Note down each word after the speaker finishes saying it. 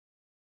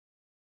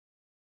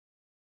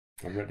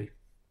I'm ready.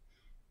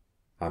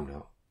 I'm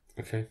not.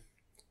 Okay.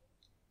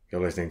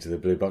 You're listening to the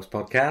Blue Box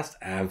Podcast,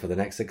 and for the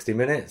next 60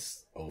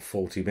 minutes, or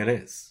 40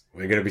 minutes,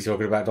 we're going to be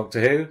talking about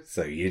Doctor Who,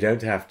 so you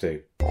don't have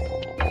to.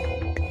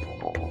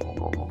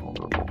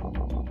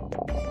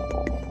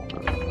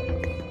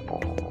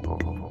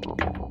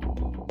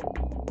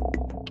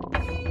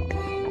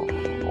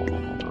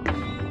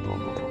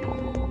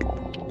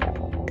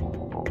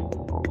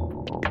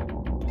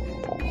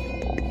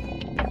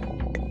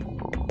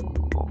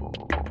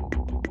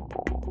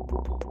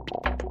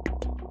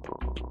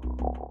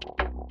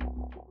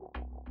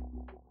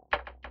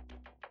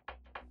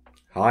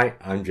 Hi,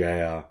 I'm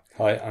JR.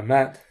 Hi, I'm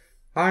Matt.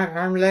 Hi,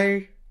 I'm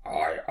Lee.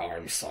 Hi,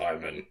 I'm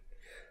Simon.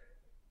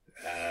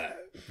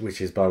 Which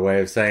is by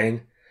way of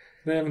saying...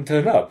 They haven't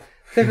turned up.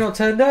 They've not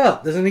turned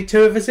up. There's only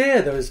 2 of us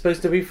here. There was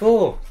supposed to be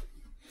 4.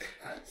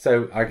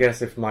 So I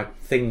guess if my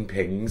thing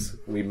pings,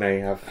 we may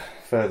have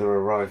further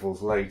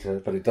arrivals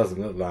later, but it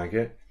doesn't look like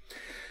it.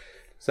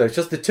 So it's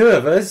just the 2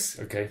 of us.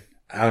 Okay.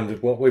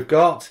 And what we've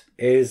got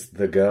is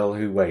The Girl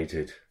Who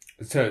Waited.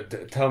 So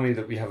tell me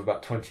that we have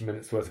about 20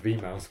 minutes worth of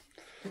emails.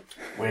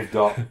 We've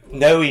got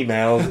no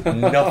emails,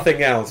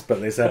 nothing else but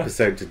this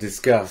episode to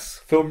discuss.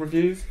 Film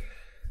reviews?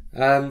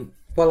 Well,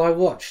 I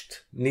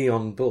watched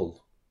Neon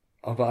Bull.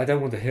 Oh, but I don't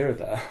want to hear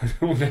that. I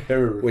don't want to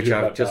hear a review which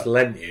I've about just that.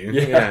 lent you.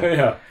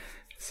 Yeah.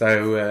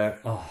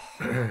 So,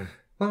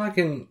 well, I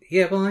can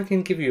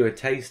give you a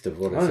taste of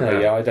what it's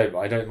about. Yeah, I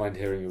don't mind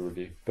hearing a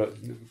review, but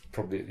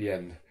probably at the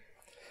end.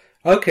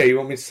 Okay, you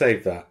want me to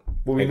save that?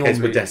 Well, in case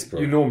we're desperate.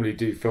 You normally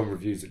do film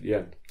reviews at the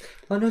end.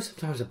 I know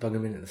sometimes I bung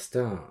them in at the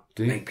start.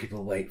 Do you? Make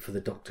people wait for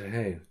the Doctor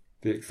Who.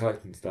 The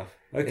exciting stuff.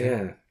 Okay.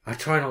 Yeah. I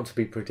try not to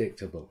be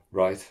predictable.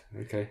 Right.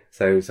 Okay.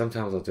 So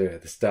sometimes I'll do it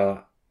at the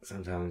start,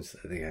 sometimes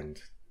at the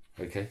end.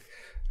 Okay.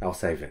 I'll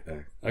save it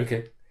though.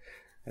 Okay.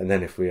 And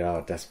then if we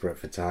are desperate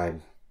for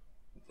time,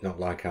 not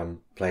like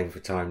I'm playing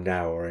for time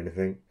now or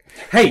anything.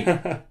 Hey!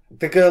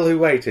 The Girl Who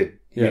Waited.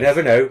 Yes. You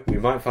never know. We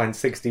might find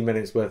 60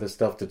 minutes worth of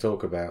stuff to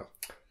talk about.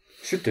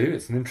 Should do.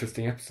 It's an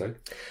interesting episode.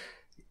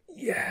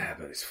 Yeah,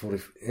 but it's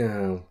 40...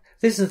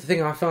 This is the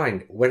thing I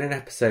find. When an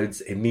episode's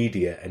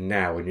immediate and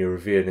now and you're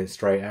reviewing it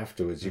straight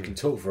afterwards, you can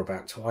talk for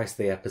about twice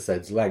the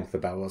episode's length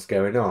about what's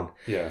going on.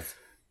 Yes.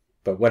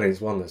 But when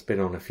it's one that's been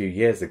on a few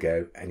years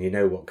ago and you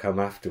know what come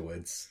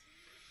afterwards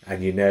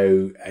and you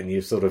know and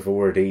you've sort of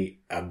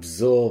already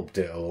absorbed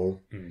it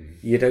all,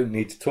 you don't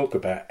need to talk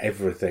about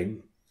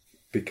everything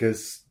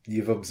because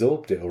you've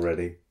absorbed it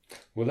already.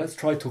 Well, let's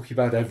try talking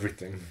about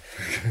everything.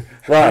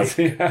 Right.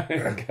 Yeah,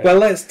 okay. Well,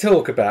 let's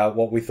talk about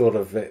what we thought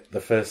of it the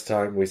first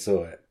time we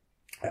saw it.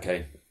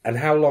 Okay. And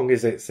how long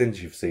is it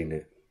since you've seen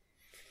it?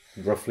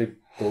 Roughly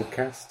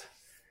broadcast?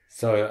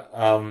 So,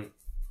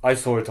 I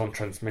saw it on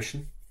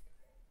transmission.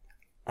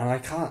 And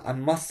I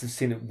must have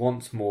seen it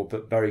once more,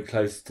 but very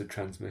close to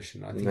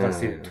transmission. I think I've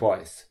seen it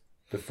twice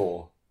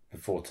before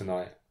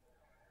tonight.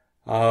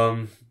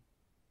 And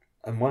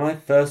when I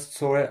first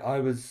saw it, I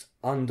was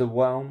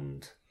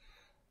underwhelmed,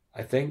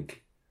 I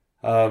think.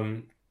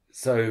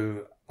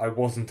 So I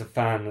wasn't a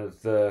fan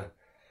of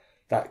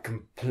that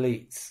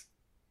complete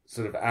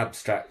sort of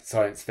abstract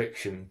science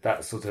fiction,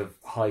 that sort of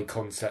high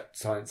concept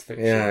science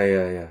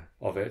fiction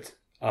of it.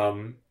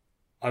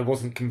 I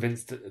wasn't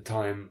convinced at the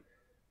time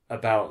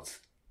about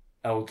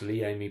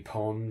elderly Amy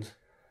Pond,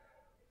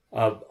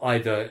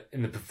 either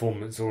in the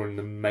performance or in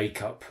the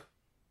makeup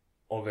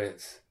of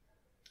it.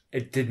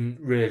 It didn't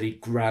really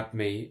grab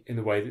me in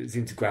the way that it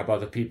seemed to grab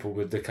other people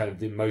with the kind of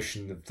the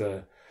emotion of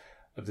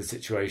the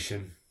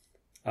situation.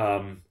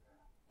 I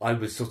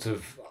sort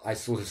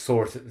of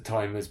saw it at the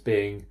time as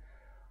being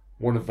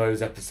one of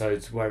those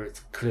episodes where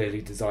it's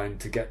clearly designed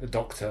to get the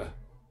Doctor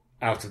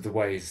out of the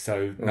way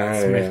so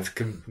Matt Smith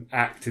can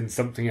act in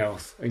something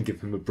else and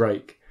give him a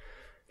break.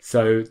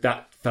 So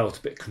that felt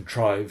a bit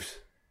contrived.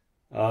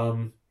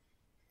 So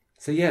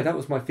yeah, that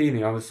was my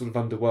feeling. I was sort of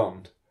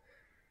underwhelmed.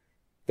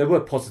 There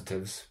were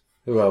positives.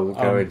 Well, we'll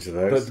go into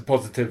those. But the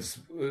positives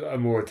are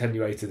more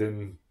attenuated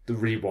in the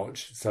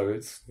rewatch, so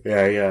it's...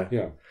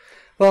 Yeah.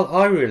 Well,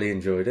 I really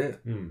enjoyed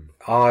it.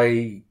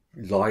 I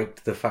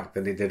liked the fact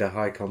that it did a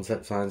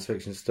high-concept science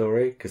fiction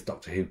story, because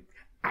Doctor Who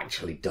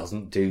actually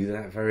doesn't do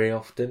that very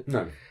often.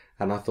 No.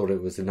 And I thought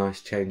it was a nice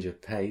change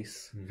of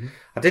pace. Mm-hmm.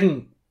 I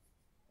didn't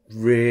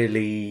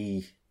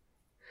really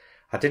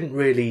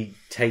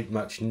take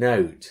much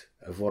note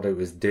of what it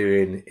was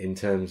doing in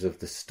terms of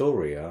the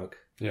story arc.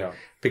 Yeah.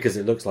 Because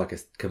it looks like a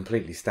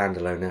completely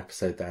standalone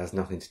episode that has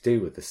nothing to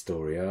do with the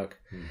story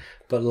arc.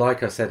 But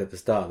like I said at the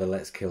start of the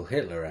Let's Kill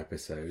Hitler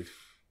episode,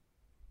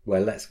 where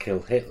Let's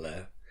Kill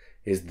Hitler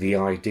is the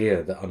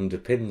idea that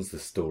underpins the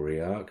story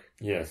arc.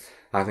 Yes.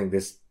 I think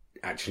this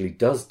actually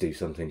does do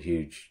something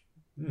huge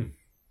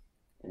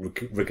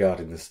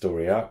regarding the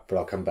story arc, but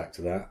I'll come back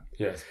to that.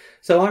 Yes.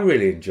 So I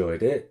really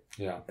enjoyed it.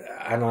 Yeah.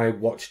 And I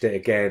watched it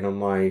again on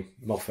my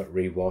Moffat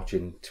rewatch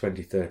in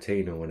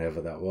 2013 or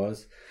whenever that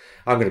was.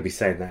 I'm going to be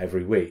saying that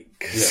every week.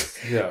 Yes,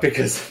 yeah.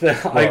 Because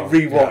I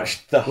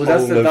rewatched the whole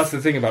that's the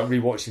thing about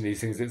rewatching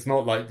these things. It's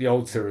not like the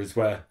old series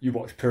where you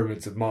watch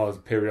Pyramids of Mars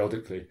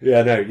periodically.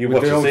 Yeah, no, you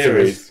watch the a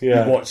series.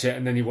 You watch it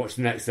and then you watch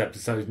the next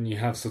episode and you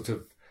have sort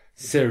of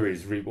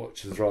series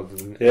rewatches rather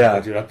than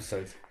individual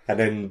episodes. And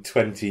in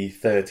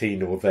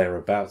 2013 or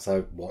thereabouts, I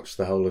watched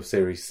the whole of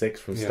Series 6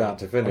 from start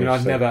to finish. I mean,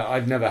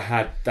 I've never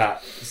had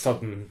that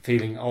sudden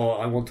feeling,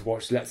 I want to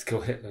watch Let's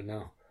Kill Hitler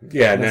now.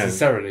 Yeah,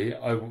 necessarily.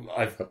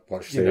 I've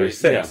watched Series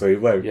 6, so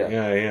you won't.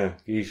 Yeah.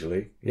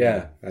 Usually.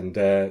 Yeah. And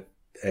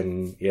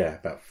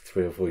about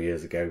 3 or 4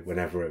 years ago,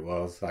 whenever it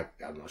was,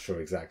 I'm not sure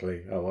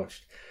exactly, I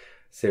watched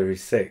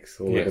Series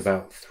 6, all with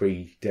about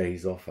 3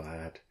 days off I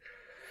had.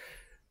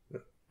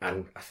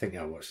 And I think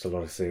I watched a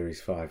lot of Series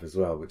 5 as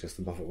well, but just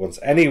the Moffat ones.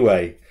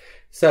 Anyway,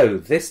 so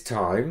this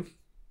time,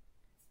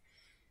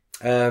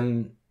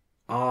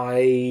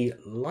 I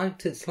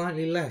liked it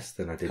slightly less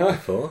than I did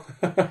before.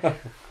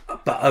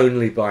 But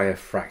only by a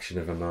fraction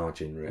of a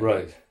margin, really.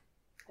 Right.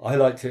 I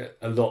liked it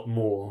a lot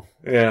more.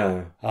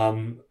 Yeah.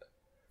 And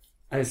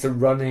it's a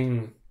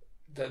running...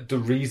 The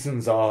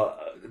reasons are...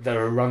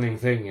 They're a running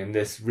thing in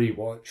this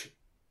rewatch.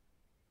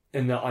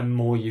 In that I'm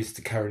more used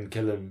to Karen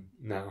Gillan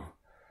now.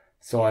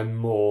 So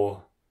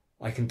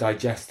I can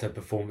digest her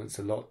performance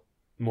a lot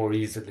more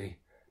easily.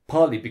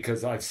 Partly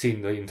because I've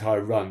seen the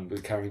entire run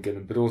with Karen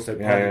Gillan, but also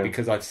partly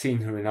because I've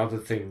seen her in other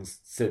things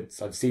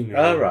since. I've seen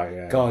her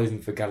in Guardians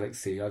of the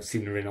Galaxy. I've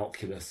seen her in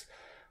Oculus.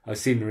 I've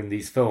seen her in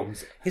these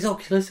films. Is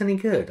Oculus any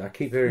good? I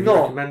keep hearing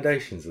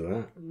recommendations of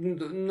that.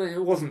 No,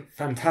 it wasn't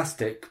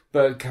fantastic,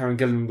 but Karen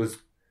Gillan was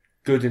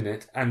good in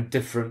it and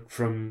different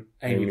from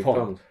Amy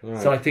Pond.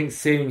 Right. So I think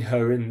seeing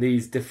her in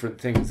these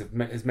different things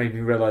has made me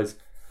realise...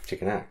 She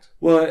can act.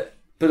 Well,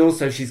 but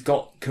also she's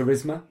got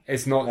charisma.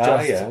 It's not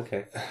just...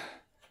 okay.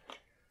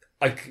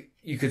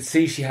 You could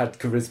see she had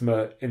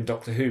charisma in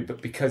Doctor Who,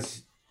 but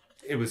because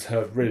it was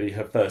her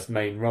first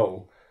main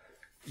role,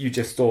 you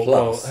just thought,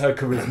 her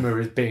charisma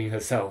is being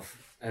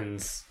herself.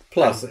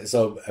 Plus, it's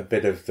a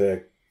bit of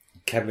the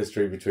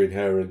chemistry between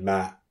her and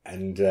Matt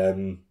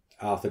and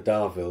Arthur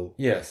Darvill.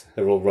 Yes.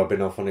 They're all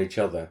rubbing off on each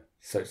other.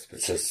 So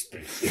to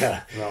speak.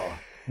 Yeah. Oh.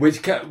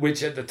 Which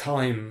at the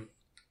time,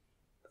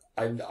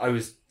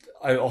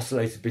 I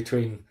oscillated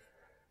between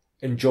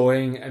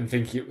enjoying and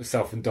thinking it was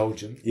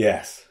self-indulgent.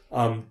 Yes.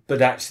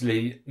 But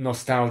actually,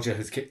 nostalgia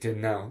has kicked in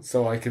now,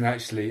 so I'm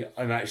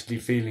actually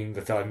feeling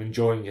that I'm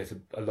enjoying it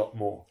a lot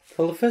more.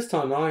 Well, the first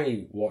time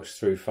I watched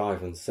through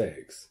 5 and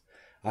 6,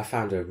 I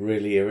found her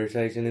really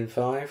irritating in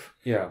 5.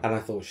 Yeah. And I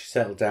thought she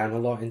settled down a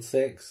lot in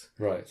 6.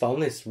 Right. But on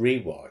this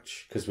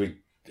rewatch, because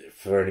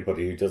for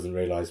anybody who doesn't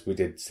realise, we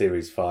did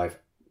Series 5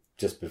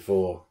 just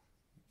before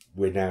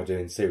we're now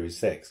doing Series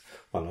 6.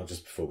 Well, not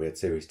just before, we had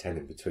Series 10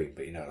 in between,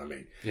 but you know what I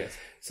mean. Yes.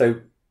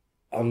 So,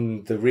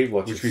 on the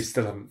rewatch... Which we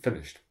still haven't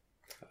finished.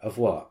 Of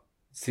what?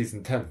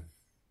 Season 10.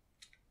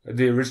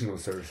 The original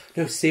series.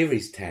 No,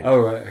 Series 10. Oh,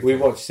 right. Okay. We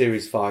watched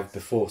Series 5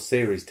 before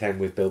Series 10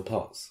 with Bill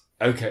Potts.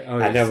 Okay. Oh,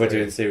 and then we're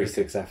doing Series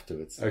 6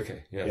 afterwards.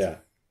 Okay, yes. Yeah.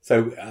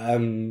 So,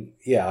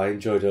 I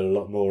enjoyed it a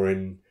lot more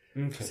in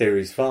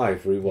Series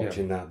 5,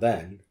 rewatching that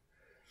then.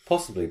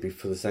 Possibly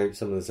for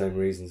some of the same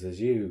reasons as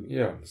you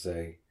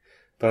say.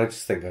 But I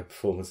just think her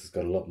performance has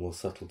got a lot more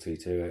subtlety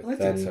to it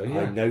than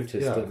I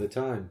noticed at the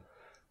time.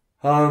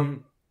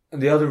 And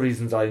the other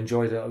reasons I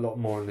enjoyed it a lot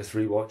more in this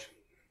rewatch,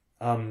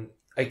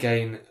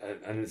 again,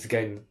 and it's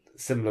again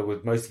similar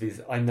with most of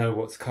these, I know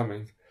what's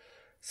coming.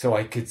 So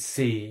I could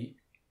see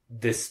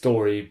this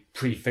story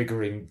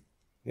prefiguring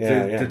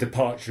the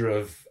departure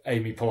of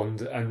Amy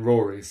Pond and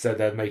Rory. So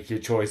they're making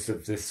a choice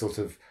of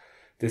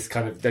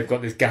they've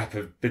got this gap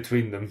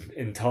between them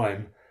in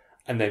time,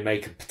 and they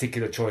make a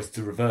particular choice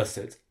to reverse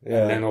it.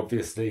 Yeah. And then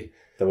obviously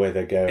the way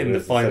they go in the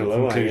final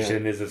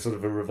conclusion is a sort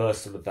of a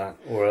reversal of that,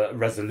 or a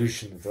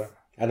resolution of that.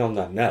 And on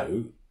that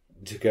note,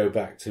 to go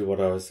back to what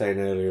I was saying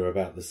earlier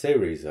about the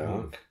series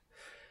arc,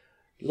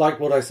 like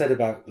what I said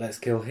about Let's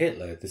Kill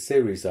Hitler, the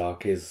series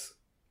arc is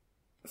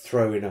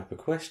throwing up a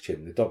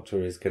question. The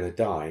Doctor is going to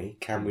die.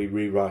 Can we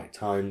rewrite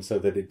time so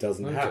that it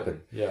doesn't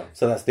happen? Yeah.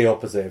 So that's the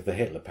opposite of the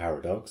Hitler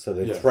paradox. So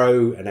they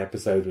throw an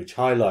episode which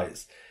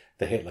highlights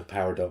the Hitler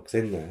paradox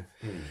in there.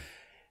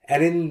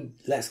 And in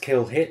Let's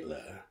Kill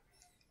Hitler,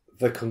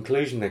 the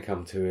conclusion they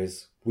come to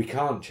is we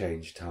can't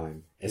change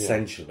time,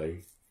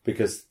 essentially,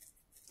 because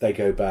they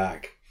go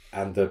back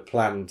and the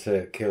plan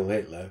to kill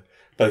Hitler,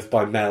 both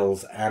by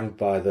Mel's and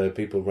by the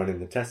people running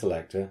the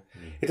Tesselector,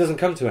 it doesn't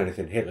come to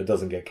anything. Hitler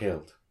doesn't get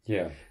killed.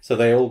 Yeah. So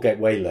they all get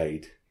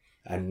waylaid,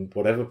 and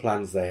whatever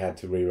plans they had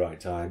to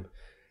rewrite time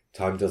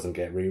doesn't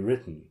get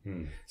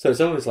rewritten. So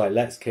it's almost like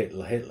Let's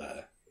Kill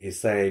Hitler is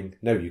saying,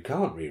 no, you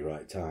can't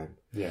rewrite time.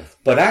 Yeah.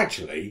 But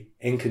actually,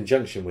 in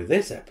conjunction with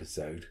this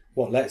episode,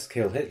 what Let's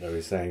Kill Hitler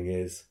is saying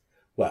is,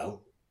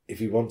 well,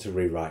 if you want to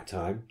rewrite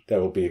time, there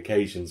will be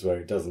occasions where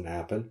it doesn't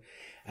happen.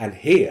 And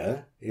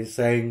here is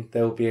saying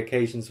there will be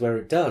occasions where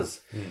it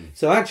does.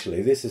 So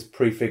actually, this is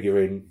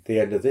prefiguring the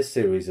end of this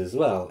series as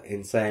well,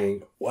 in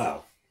saying,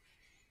 well,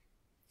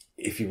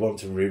 if you want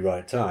to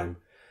rewrite time,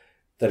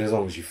 then as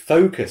long as your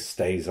focus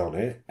stays on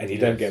it and you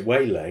don't get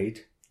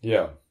waylaid,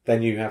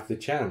 then you have the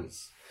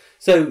chance.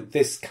 So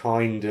this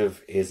kind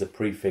of is a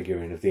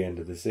prefiguring of the end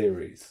of the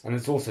series. And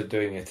it's also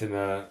doing it in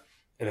a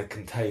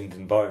contained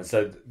environment.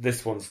 So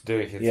this one's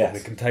doing it in a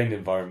contained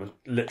environment.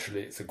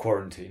 Literally, it's a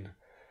quarantine.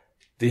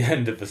 The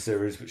end of the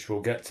series, which we'll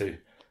get to,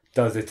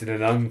 does it in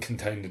an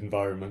uncontained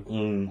environment.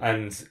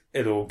 And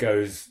it all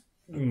goes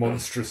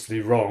monstrously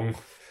wrong.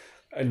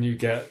 And you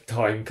get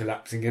time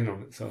collapsing in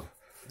on itself.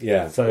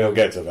 Yeah, so we'll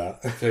get to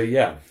that. So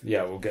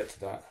we'll get to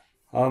that.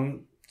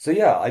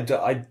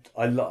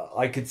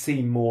 I could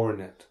see more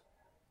in it.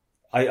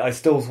 I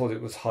still thought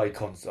it was high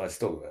concept. I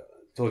still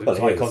thought it was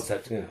high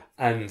concept,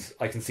 and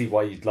I can see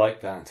why you'd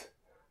like that.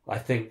 I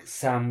think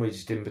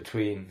sandwiched in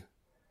between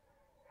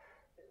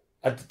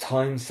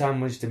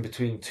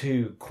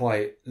two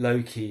quite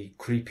low-key,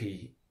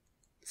 creepy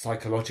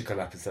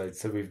psychological episodes.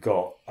 So we've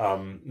got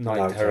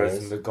Night Terrors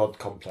and the God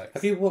Complex.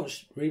 Have you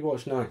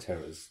rewatched Night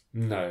Terrors?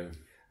 No.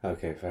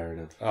 Okay, fair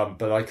enough.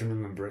 But I can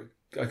remember it.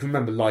 I can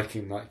remember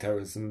liking Night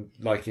Terrors and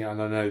liking it,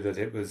 and I know that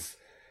it was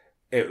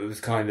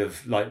kind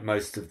of like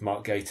most of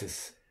Mark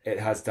Gatiss. It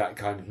has that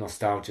kind of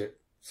nostalgic,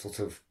 sort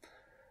of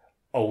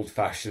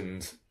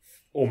old-fashioned,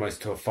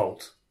 almost to a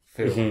fault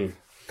feel,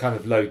 kind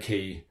of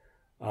low-key,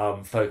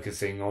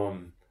 focusing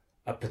on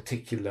a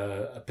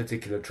particular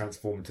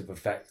transformative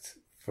effect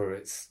for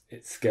its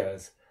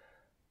scares,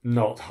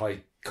 not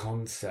high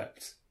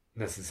concept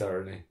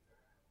necessarily.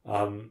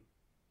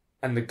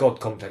 And the God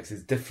Complex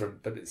is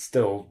different, but it's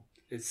still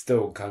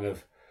kind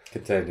of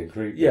contained and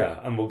creepy. Yeah,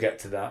 and we'll get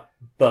to that.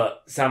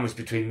 But sandwiched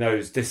between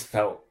those, this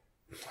felt,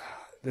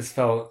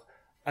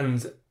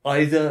 and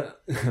either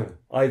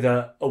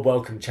a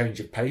welcome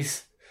change of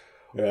pace,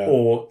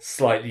 or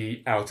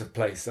slightly out of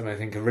place. And I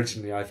think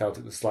originally I felt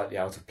it was slightly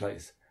out of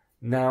place.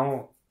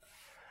 Now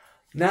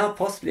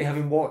possibly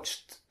having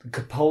watched the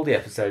Capaldi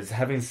episodes,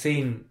 having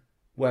seen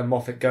where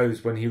Moffat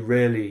goes when he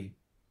really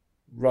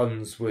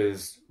runs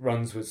with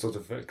sort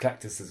of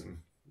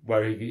eclecticism,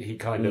 where he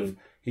kind of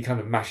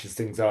mashes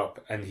things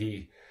up, and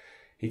he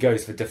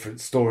goes for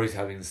different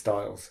storytelling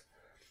styles.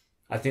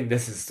 I think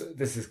this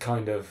is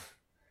kind of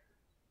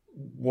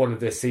one of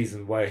this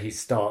season where he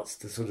starts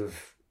to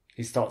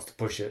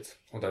push it,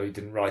 although he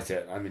didn't write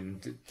it. I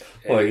mean,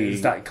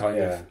 it's that kind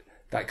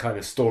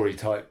of story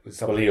type was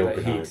something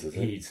that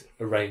he'd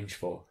arranged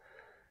for.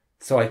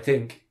 So I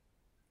think,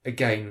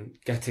 again,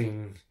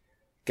 getting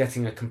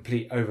a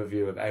complete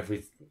overview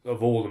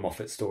of all the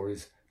Moffat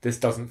stories, this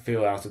doesn't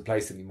feel out of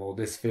place anymore.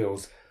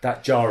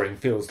 That jarring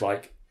feels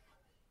like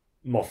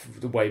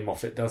the way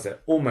Moffat does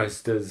it,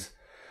 almost as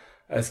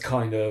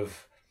kind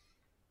of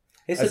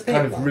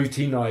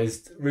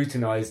routinized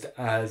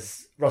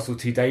as Russell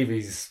T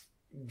Davies,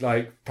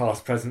 like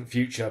past, present,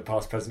 future,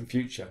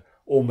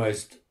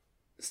 almost.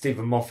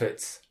 Stephen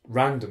Moffat's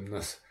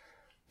randomness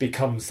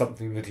becomes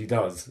something that he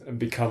does, and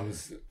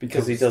because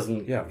he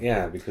doesn't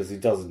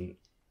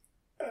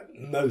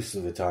most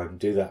of the time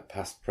do that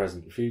past,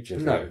 present, future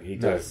thing. No, he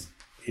does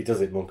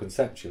it more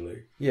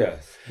conceptually.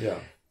 Yes, yeah.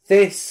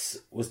 This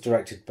was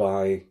directed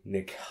by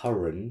Nick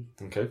Hurren,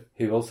 okay,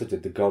 who also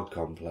did the God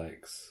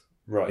Complex,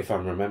 right? If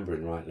I'm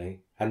remembering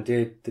rightly, and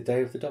did The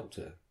Day of the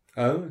Doctor.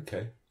 Oh,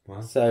 okay.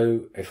 Wow.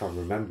 So, if I'm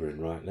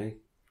remembering rightly,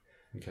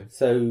 okay.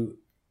 So,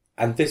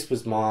 and this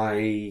was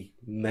my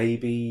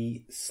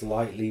maybe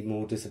slightly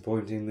more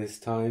disappointing this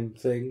time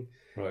thing.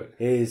 Right.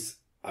 Is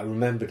I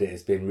remembered it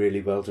as being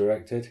really well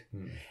directed,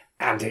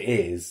 and it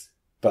is.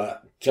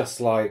 But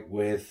just like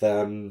with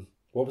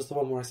what was the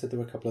one where I said there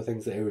were a couple of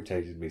things that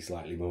irritated me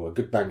slightly more? A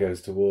Good Man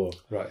Goes to War.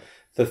 Right.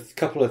 The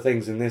couple of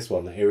things in this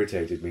one that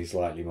irritated me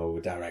slightly more were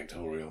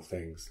directorial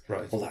things.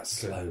 Right. Well, that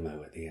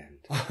slow-mo at the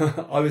end.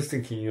 I was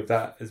thinking of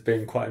that as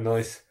being quite a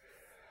nice.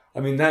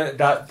 I mean,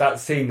 that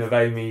scene of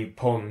Amy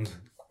Pond,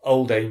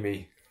 old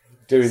Amy,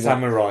 doing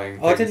samuraiing.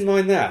 Oh, I didn't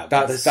mind that.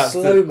 That's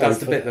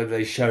the bit that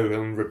they show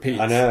and repeat.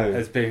 I know.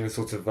 As being a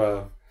sort of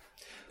a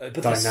but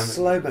dynamic. The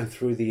slow-mo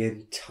through the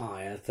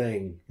entire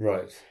thing.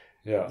 Right.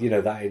 Yeah. You know,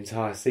 that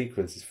entire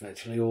sequence is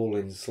virtually all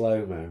in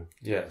slow-mo.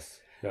 Yes.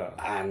 Yeah.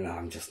 And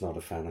I'm just not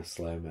a fan of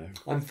slow-mo.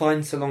 I'm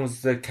fine so long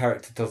as the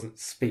character doesn't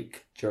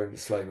speak during the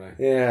slow-mo.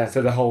 Yeah.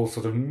 So the whole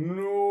sort of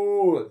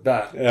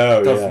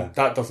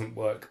that doesn't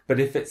work. But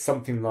if it's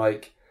something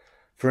like,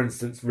 for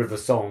instance, River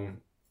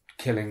Song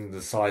killing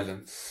the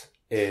silence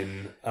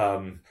in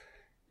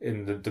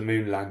the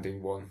moon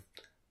landing one,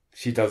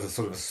 she does a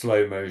sort of a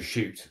slow-mo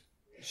shoot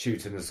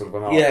in a sort of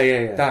an arc.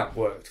 Yeah. That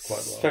worked quite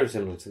well. It's very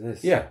similar to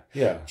this. Yeah. Do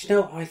you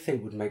know what I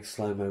think would make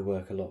slow-mo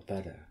work a lot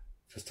better?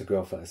 Just to go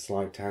off at a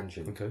slight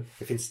tangent. Okay.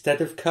 If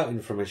instead of cutting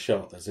from a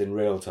shot that's in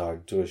real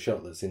time to a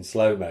shot that's in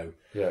slow-mo,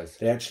 yes,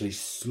 they actually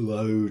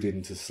slowed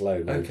into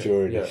slow-mo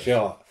during a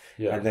shot,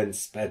 and then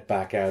sped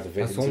back out of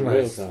it into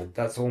real time.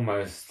 That's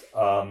almost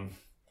a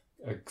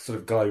sort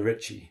of Guy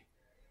Ritchie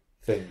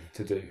thing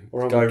to do.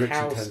 Or a Guy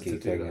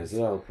Wachowski thing as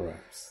well,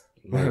 perhaps.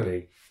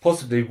 maybe.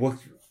 Possibly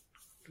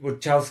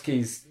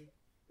Wachowski's.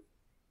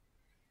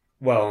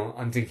 Well,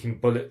 I'm thinking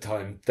bullet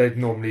time. They'd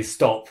normally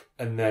stop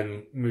and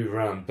then move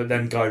around, but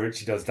then Guy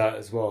Ritchie does that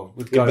as well.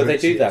 With Guy But they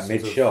Ritchie, do that it's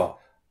sort mid-shot.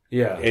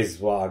 Yeah, is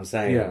what I'm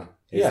saying. Yeah.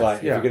 It's Yes, like,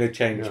 if yeah. you're going to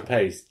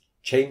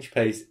change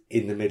pace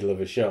in the middle of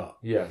a shot.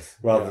 yes.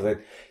 Rather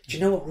than... Do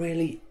you know what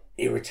really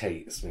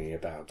irritates me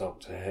about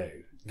Doctor Who?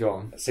 Go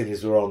on. Seeing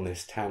as we're on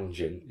this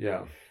tangent,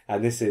 Yeah.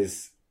 and this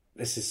is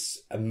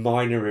a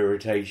minor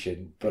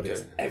irritation, but it's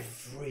Okay.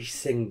 every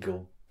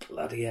single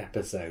bloody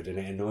episode, and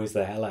it annoys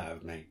the hell out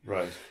of me.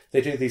 Right.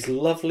 They do these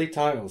lovely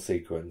title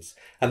sequence,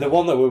 and the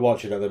one that we're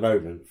watching at the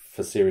moment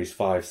for series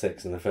 5,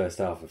 6, and the first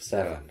half of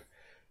 7,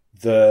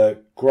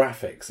 the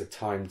graphics are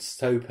timed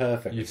so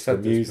perfect. You've for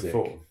said the this music.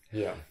 before.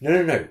 Yeah.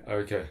 No.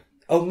 Okay.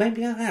 Oh,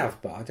 maybe I have,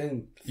 but I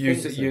don't.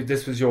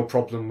 This was your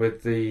problem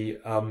with the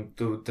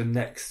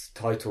next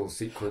title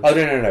sequence. Oh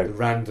no. The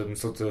random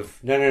sort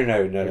of. No.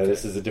 Okay.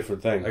 This is a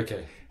different thing.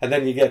 Okay. And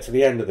then you get to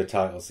the end of the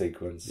title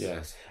sequence.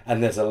 Yes.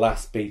 And there's a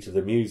last beat of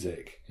the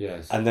music.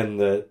 Yes. And then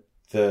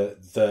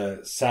the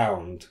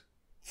sound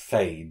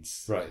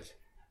fades. Right.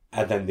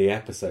 And then the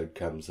episode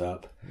comes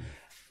up.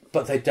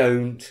 But they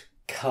don't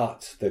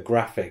cut the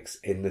graphics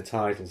in the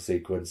title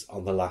sequence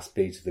on the last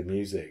beat of the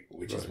music,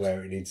 which is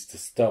where it needs to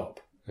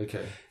stop.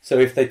 Okay. So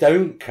if they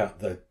don't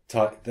cut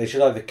they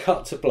should either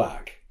cut to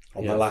black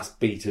on the last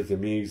beat of the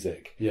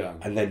music,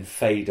 and then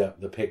fade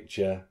up the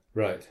picture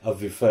of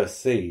the first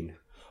scene,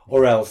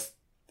 or else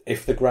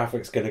if the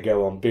graphic's going to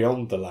go on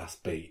beyond the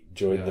last beat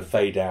during the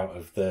fade out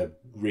of the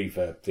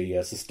reverb,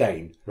 the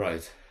sustain,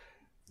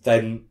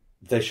 then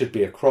there should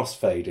be a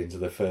crossfade into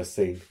the first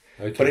scene.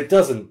 Okay. But it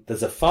doesn't.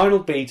 There's a final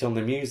beat on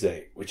the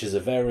music, which is a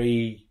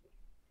very,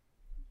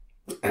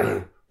 what's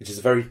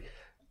the word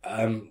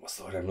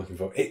I'm looking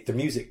for? The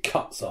music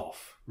cuts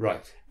off.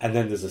 Right. And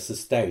then there's a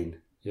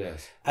sustain.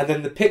 Yes. And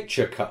then the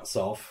picture cuts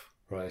off.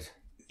 Right.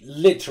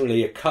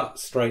 Literally a cut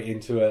straight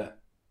into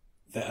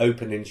the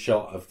opening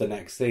shot of the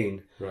next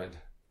scene. Right.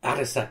 At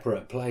a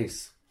separate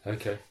place.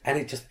 Okay. And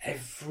it just,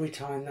 every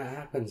time that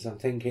happens, I'm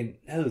thinking,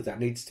 no, that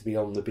needs to be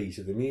on the beat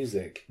of the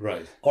music.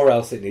 Right. Or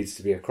else it needs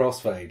to be a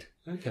crossfade.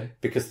 Okay.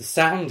 Because the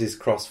sound is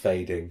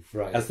crossfading.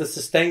 Right. As the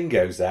sustain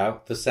goes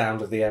out, the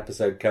sound of the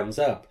episode comes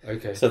up.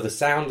 Okay. So the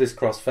sound is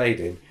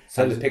crossfading,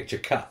 and the picture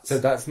cuts. So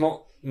that's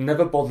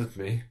never bothered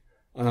me,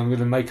 and I'm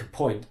going to make a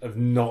point of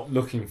not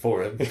looking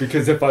for it,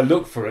 because if I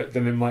look for it,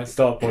 then it might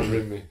start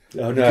bothering me.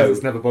 Oh no, because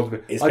it's never bothered me.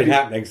 It's been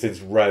happening since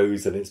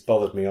Rose, and it's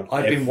bothered me on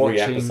every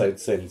episode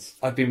since.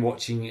 I've been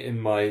watching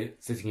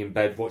sitting in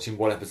bed, watching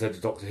one episode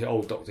of Doctor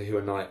Who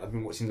a night. I've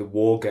been watching the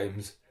War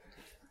Games.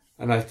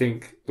 And I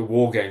think the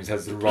War Games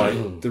has the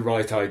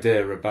right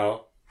idea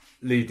about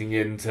leading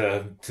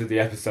into the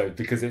episode,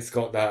 because it's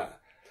got that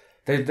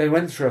they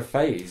went through a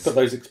phase. It's got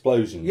those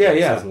explosions.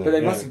 But they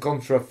must have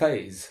gone through a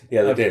phase.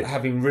 Yeah, they did.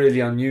 Having really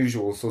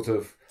unusual sort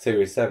of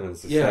Series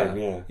 7's the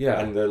same,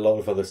 and a lot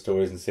of other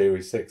stories in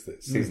Series 6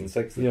 season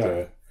 6 that do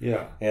it.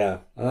 Yeah.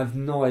 And I've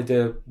no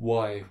idea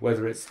why.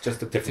 Whether it's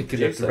just a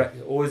particular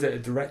director, or is it a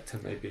director?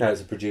 Maybe. No,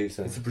 it's a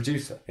producer. It's a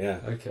producer. Yeah.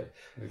 Okay.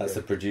 That's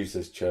the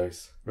producer's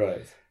choice.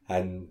 Right.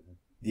 And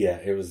yeah,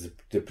 it was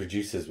the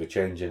producers were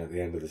changing at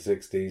the end of the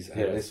 60s,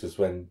 and this was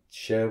when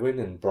Sherwin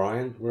and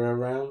Bryant were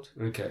around.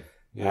 Okay.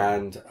 Yeah.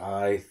 And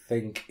I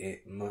think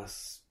it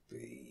must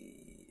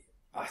be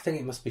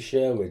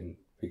Sherwin,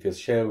 because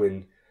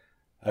Sherwin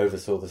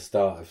oversaw the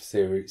start of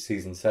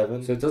season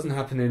 7. So it doesn't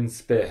happen in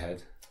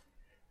Spearhead.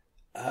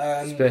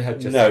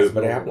 Spearhead just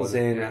but it happens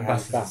in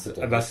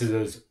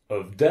Ambassadors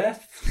of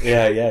Death.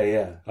 Yeah.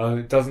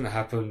 It doesn't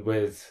happen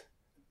with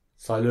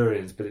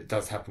Silurians, but it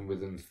does happen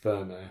with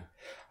Inferno. I'm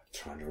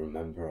trying to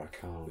remember, I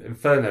can't.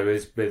 Inferno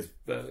is with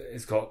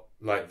it's got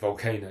like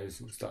volcanoes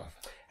and stuff.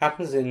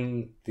 Happens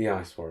in the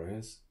Ice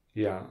Warriors.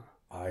 Yeah,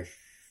 I'm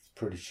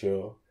pretty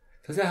sure.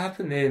 Does it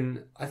happen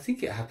in? I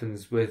think it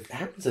happens with. It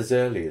happens as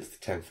early as the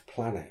 10th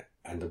Planet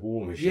and the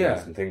War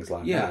Machines and things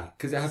like that. Yeah,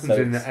 because it happens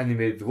in the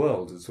Enemy of the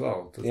World as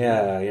well. Doesn't it?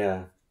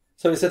 Yeah.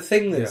 So it's a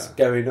thing that's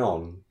going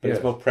on, but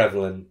it's more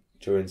prevalent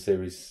during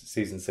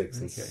season 6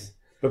 and. Okay.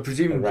 But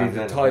presumably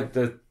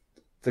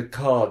the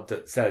card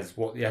that says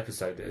what the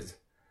episode is,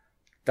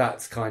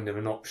 that's kind of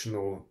an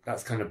optional.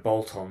 That's kind of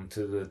bolt on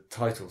to the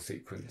title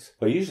sequence.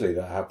 Well, usually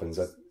that happens.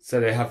 So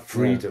they have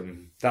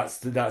freedom. Yeah.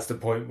 That's the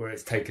point where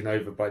it's taken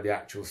over by the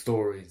actual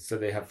story. So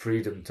they have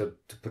freedom to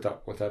put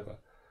up whatever.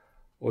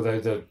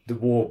 Although the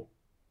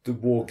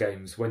war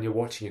games, when you're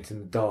watching it in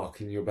the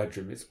dark in your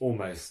bedroom, it's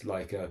almost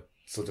like a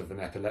sort of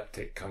an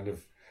epileptic kind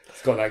of.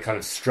 It's got that kind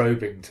of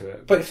strobing to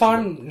it. But if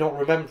I'm not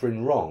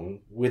remembering wrong,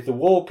 with the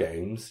war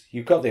games,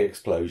 you've got the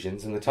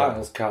explosions, and the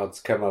titles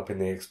cards come up in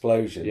the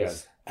explosions.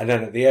 Yes. And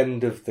then at the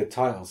end of the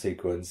title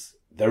sequence,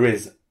 there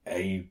is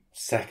a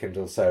second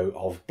or so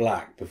of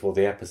black before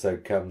the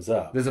episode comes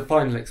up. There's a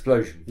final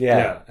explosion.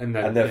 And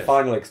the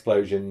final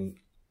explosion.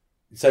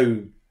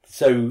 So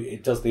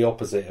it does the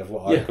opposite of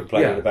what I'm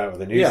complaining about with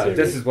the new series.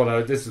 This is what I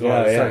was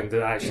saying.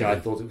 That actually I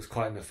thought it was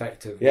quite an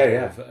effective way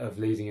of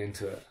leading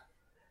into it.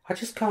 I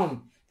just can't.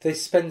 They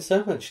spend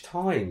so much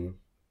time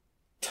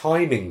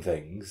timing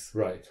things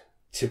Right.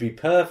 to be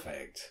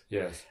perfect.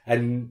 Yes.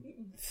 And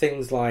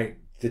things like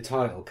the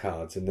title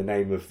cards and the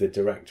name of the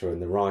director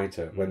and the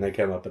writer when they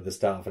come up at the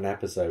start of an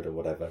episode or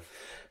whatever.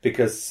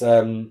 Because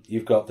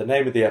you've got the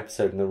name of the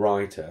episode and the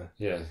writer.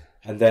 Yes.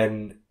 And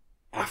then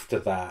after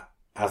that,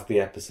 as the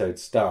episode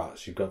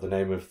starts, you've got the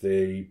name of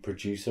the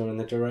producer and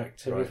the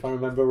director, Right. if I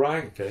remember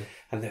right. Okay.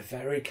 And they're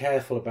very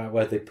careful about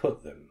where they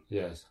put them.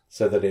 Yes.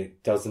 So that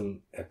it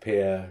doesn't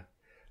appear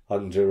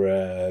under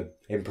an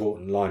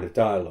important line of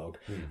dialogue.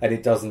 And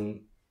it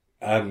doesn't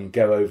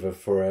go over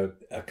for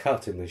a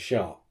cut in the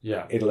shot.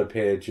 Yeah. It'll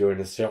appear during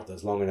a shot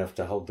that's long enough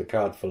to hold the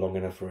card for long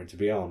enough for it to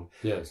be on.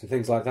 Yes. And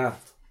things like that.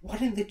 Why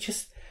didn't they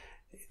just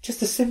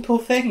a simple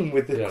thing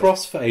with the Yeah.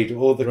 crossfade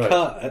or the Right.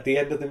 cut at the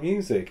end of the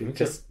music? It Okay.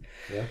 just...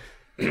 Yeah.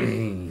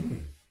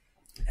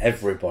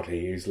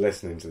 Everybody who's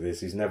listening to this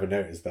who's never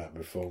noticed that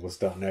before will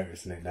start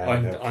noticing it now.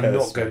 I'm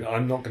not going.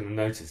 going to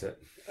notice it.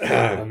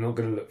 I'm not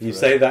going to look for You it.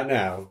 say that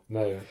now.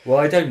 No. Well,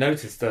 I don't tend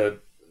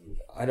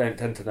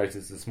to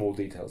notice the small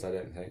details, I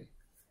don't think.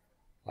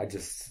 I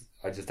just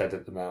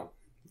edit them out.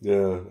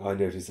 Yeah, I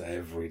notice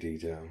every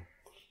detail.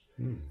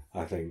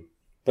 I think,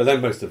 but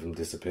then most of them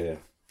disappear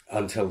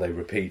until they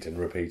repeat and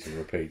repeat and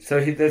repeat. So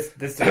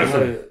this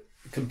also,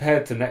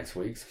 compared to next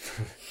week's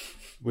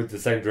with the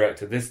same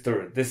director, this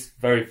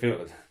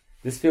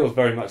feels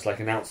very much like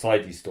an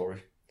outsidey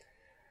story,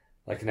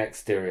 like an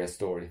exterior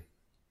story,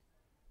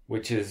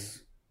 which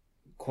is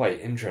quite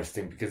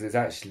interesting because it's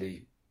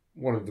actually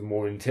one of the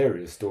more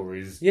interior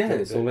stories. Yeah,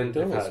 it's all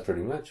indoors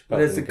pretty much. But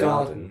there's a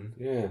garden.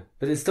 Yeah,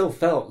 but it still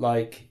felt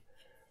like.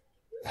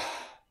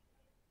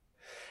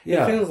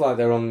 Yeah, it feels like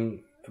they're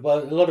on.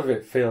 Well, a lot of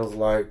it feels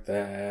like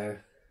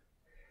they're.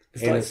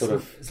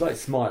 It's like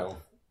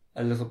Smile,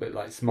 a little bit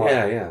like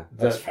Smile. Yeah.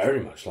 That's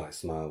very much like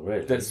Smile,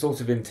 really. That's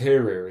sort of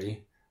interior-y,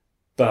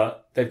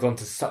 but they've gone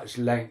to such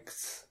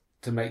lengths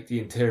to make the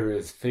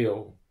interiors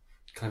feel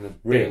kind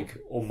of big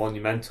or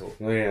monumental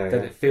that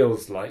it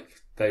feels like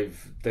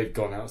they've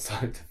gone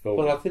outside to film.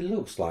 Well, it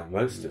looks like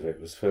most of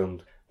it was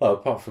filmed. Well,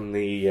 apart from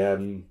the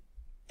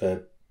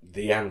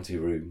ante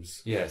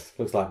rooms. Yes,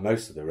 looks like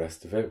most of the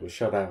rest of it was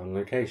shot out on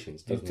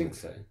locations. Doesn't you think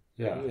so?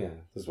 Yeah,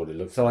 that's what it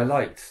looks. So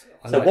like.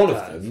 I liked one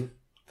that. of them,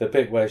 the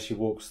bit where she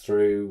walks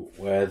through,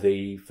 where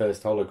the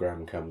first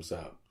hologram comes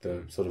up,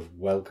 the sort of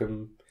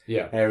welcome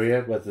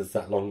area where there's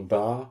that long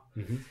bar,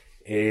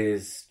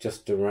 is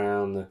just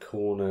around the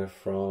corner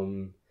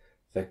from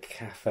the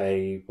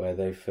cafe where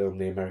they filmed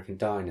the American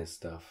Diner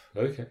stuff.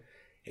 Okay,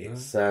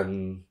 it's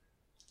down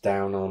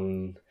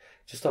on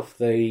just off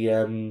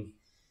the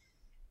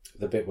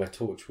bit where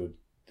Torchwood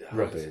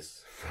Hub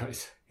is.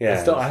 Right.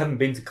 Yeah. I haven't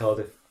been to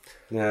Cardiff.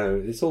 No,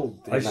 it's all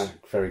in that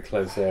very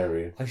close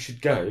area. I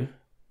should go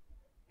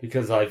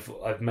because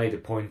I've made a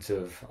point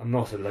of I'm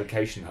not a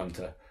location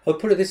hunter. I'll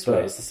put it this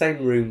way: it's the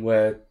same room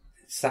where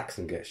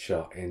Saxon gets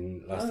shot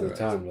in Last of the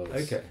Time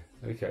Lords.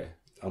 Okay.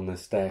 On the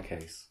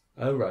staircase.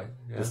 Oh right.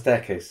 Yeah. The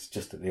staircase is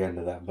just at the end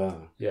of that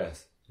bar.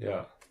 Yes.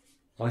 Yeah.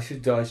 I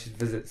should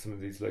visit some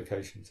of these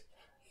locations,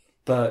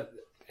 but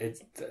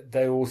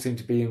they all seem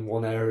to be in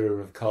one area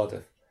of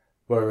Cardiff,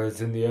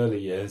 whereas in the early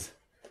years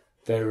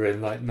they were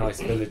in like nice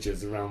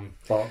villages around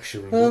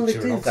Berkshire and Well, they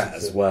Wiltshire and did that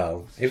Oxfordshire. as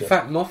well. In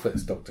fact,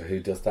 Moffat's Doctor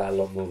Who does that a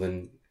lot more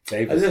than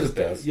Davis a little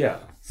bit, does. yeah.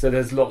 So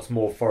there's lots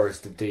more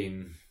Forest of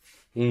Dean,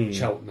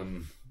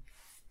 Cheltenham,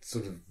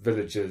 sort of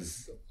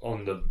villages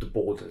on the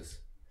borders.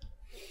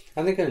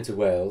 And they're going to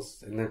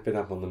Wales, and they've been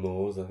up on the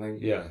moors, I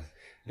think. Yeah.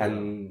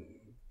 And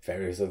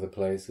various other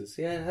places.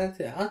 Yeah,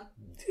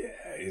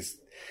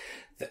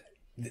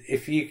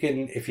 if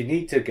you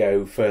need to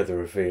go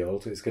further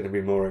afield, it's going to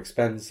be more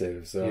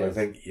expensive. So I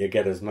think you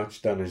get as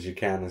much done as you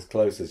can, as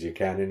close as you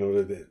can, in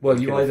order that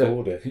you can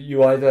afford it.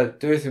 You either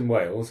do it in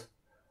Wales,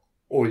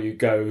 or you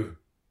go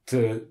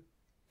to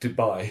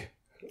Dubai,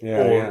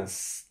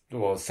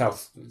 or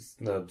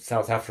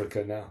South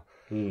Africa now.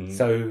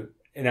 So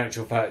in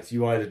actual fact,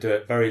 you either do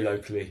it very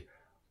locally,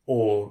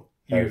 or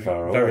very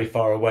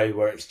far away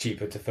where it's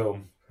cheaper to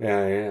film.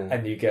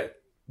 And you get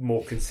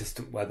more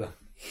consistent weather.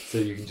 So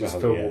you can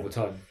just film all the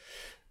time.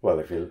 Well,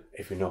 if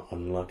you're not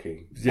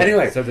unlucky. Yeah,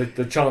 anyway, so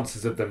the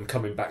chances of them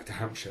coming back to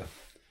Hampshire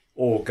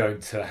or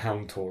going to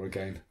Hound Tour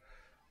again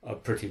are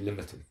pretty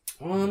limited.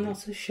 Oh, I'm not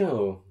so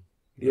sure.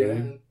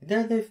 Really?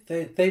 Yeah, no,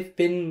 they've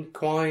been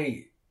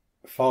quite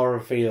far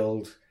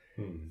afield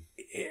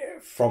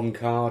from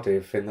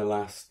Cardiff in the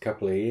last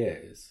couple of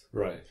years.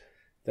 Right.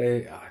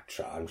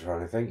 I'm trying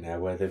to think now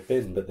where they've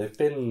been, but they've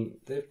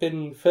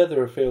been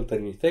further afield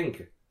than you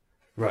think.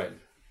 Right.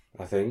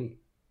 I think.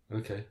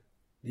 Okay.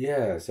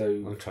 Yeah, so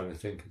I'm trying to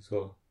think as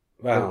well.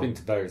 Well, I've been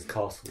to various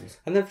castles.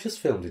 And they've just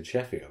filmed in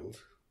Sheffield.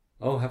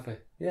 Oh, have they?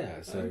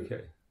 Yeah, so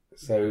okay.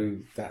 So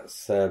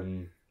that's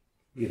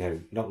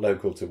not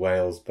local to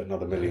Wales, but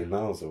not a million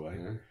miles away.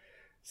 Yeah.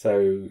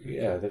 So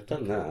yeah, they've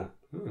done that.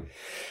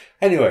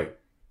 Anyway,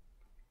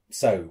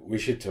 so we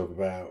should talk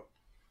about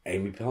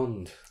Amy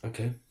Pond.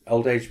 Okay.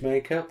 Old age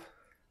makeup.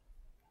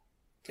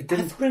 I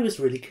thought it was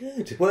really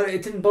good. Well,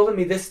 it didn't bother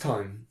me this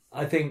time.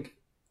 I think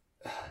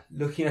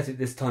looking at it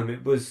this time,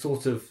 it was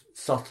sort of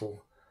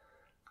subtle.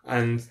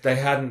 And they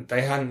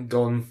hadn't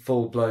gone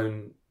full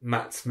blown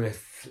Matt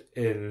Smith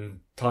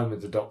in Time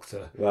with the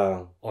Doctor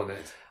on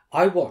it.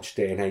 I watched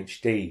it in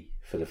HD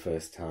for the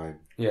first time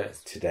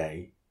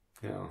today.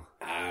 Yeah.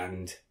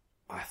 And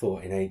I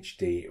thought in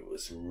HD it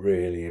was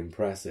really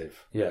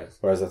impressive. Yes.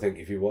 Whereas I think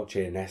if you watch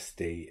it in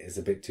SD, it's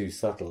a bit too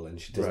subtle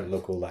and she doesn't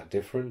look all that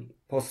different.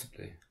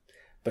 Possibly.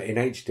 But in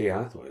HD,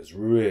 I thought it was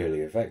really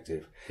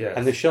effective. Yes.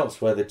 And the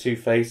shots where the two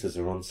faces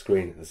are on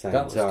screen at the same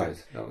time,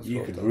 that was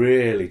you could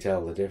really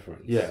tell the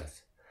difference.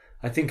 Yes.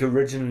 I think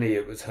originally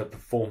it was her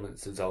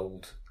performance as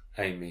old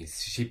Amy.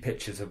 She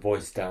pitches her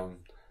voice down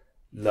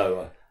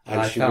lower. And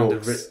I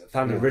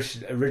found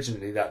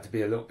originally that to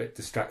be a little bit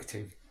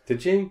distracting.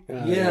 Did you?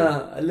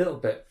 Yeah, a little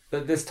bit.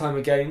 But this time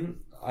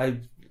again, I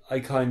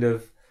kind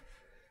of,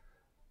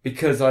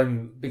 because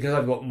I've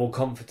got more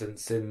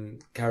confidence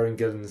in Karen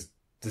Gillan's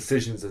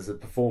decisions as a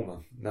performer.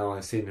 Now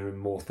I've seen her in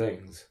more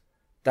things.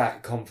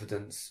 That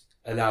confidence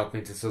allowed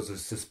me to sort of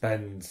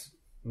suspend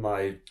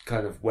my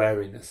kind of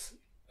wariness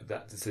of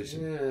that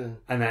decision. Yeah.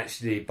 And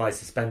actually, by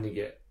suspending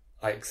it,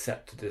 I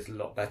accepted it a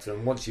lot better.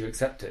 And once you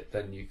accept it,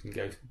 then you can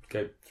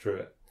go through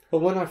it.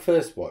 Well, when I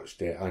first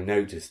watched it, I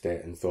noticed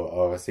it and thought,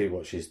 oh, I see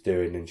what she's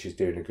doing and she's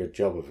doing a good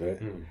job of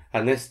it. Mm.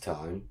 And this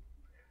time,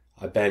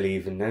 I barely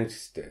even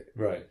noticed it.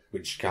 Right.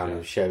 Which kind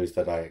of shows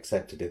that I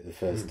accepted it the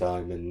first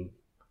time and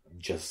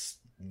just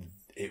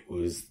it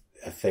was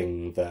a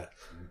thing that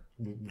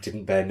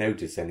didn't bear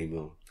notice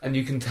anymore. And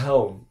you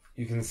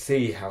can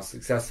see how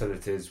successful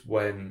it is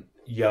when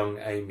young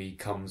Amy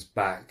comes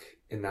back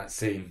in that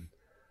scene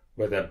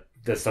where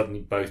they're suddenly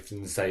both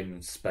in the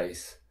same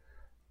space.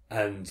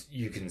 And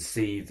you can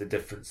see the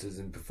differences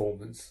in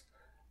performance.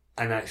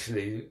 And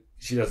actually,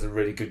 she does a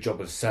really good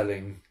job of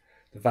selling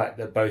the fact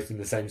they're both in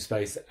the same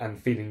space and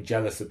feeling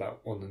jealous about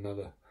one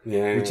another.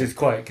 Yeah. Which is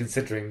quite,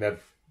 considering they're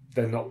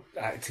not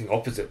acting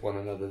opposite one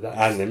another.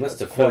 And they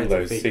must have filmed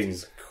those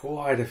scenes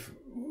quite a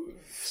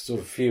sort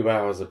of few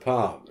hours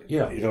apart.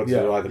 Yeah. In order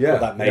to either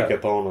put that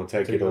makeup on or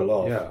take it all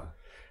off. Yeah.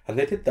 And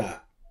they did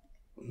that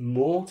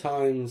more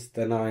times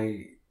than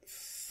I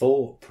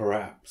thought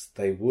perhaps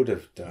they would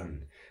have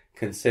done.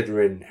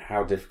 Considering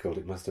how difficult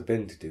it must have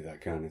been to do that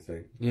kind of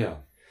thing. Yeah.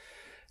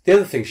 The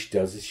other thing she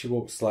does is she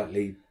walks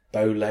slightly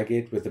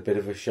bow-legged with a bit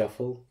of a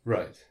shuffle.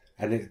 Right.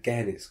 And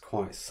it's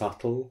quite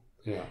subtle.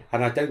 Yeah.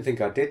 And I don't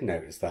think I did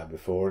notice that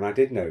before, and I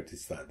did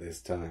notice that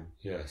this time.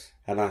 Yes.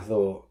 And I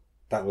thought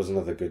that was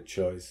another good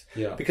choice.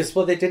 Yeah. Because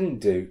what they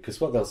didn't do,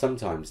 because what they'll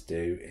sometimes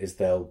do is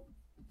they'll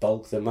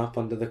bulk them up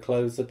under the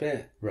clothes a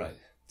bit. Right.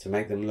 To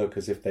make them look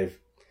as if they've,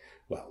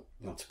 well,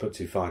 not to put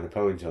too fine a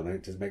point on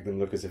it, to make them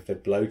look as if they're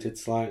bloated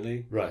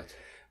slightly. Right.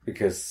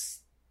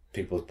 Because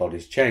people's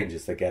bodies change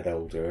as they get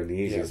older, and the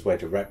easiest way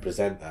to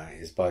represent that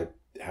is by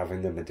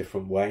having them a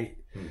different weight.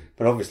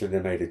 But obviously they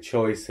made a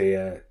choice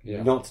here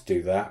not to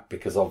do that,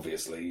 because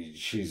obviously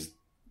she's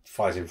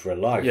fighting for her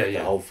life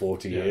the whole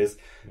 40 years.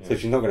 So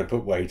she's not going to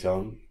put weight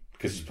on,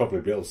 because she's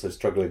probably also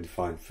struggling to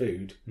find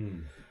food.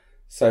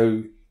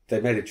 So they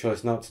made a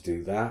choice not to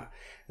do that.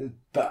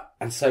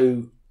 And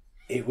so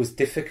it was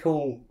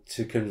difficult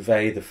to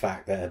convey the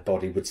fact that her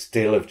body would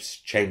still have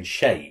changed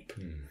shape,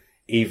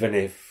 even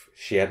if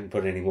she hadn't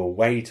put any more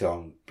weight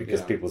on,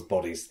 because people's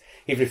bodies,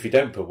 even if you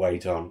don't put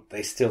weight on,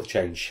 they still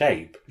change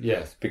shape.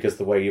 Yes. Because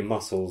the way your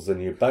muscles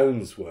and your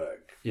bones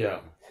work.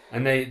 Yeah.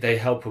 And they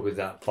help her with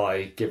that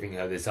by giving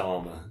her this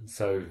armour.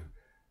 So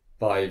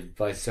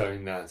by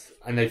showing that,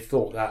 and they've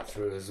thought that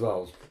through as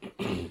well.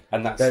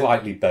 And that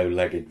slightly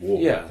bow-legged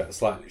walk, that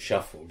slightly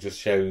shuffle, just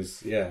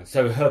shows,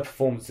 So her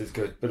performance is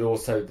good, but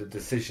also the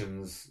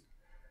decisions,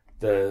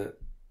 the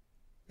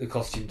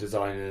costume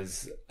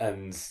designers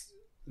and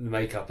the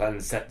makeup and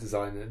the set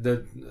designer,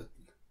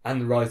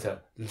 and the writer,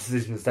 the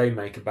decisions they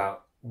make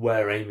about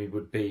where Amy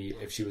would be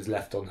if she was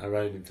left on her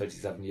own in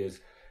 37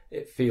 years,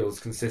 it feels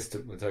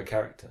consistent with her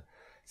character.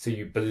 So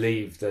you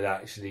believe that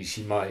actually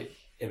she might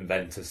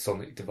invent a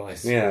sonic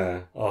device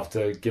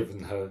after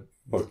given her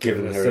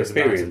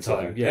experience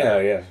time.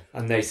 Yeah.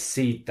 And they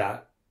seed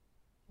that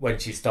when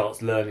she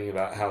starts learning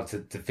about how to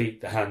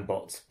defeat the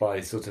handbots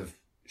by sort of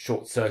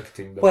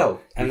short-circuiting them.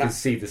 Well, and you can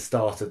see the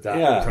start of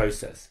that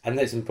process. And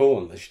it's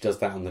important that she does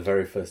that on the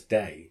very first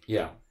day.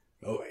 Yeah.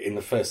 In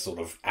the first sort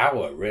of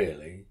hour,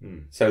 really.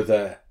 So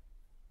that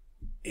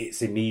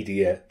it's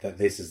immediate that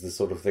this is the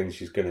sort of thing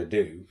she's going to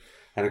do.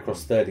 And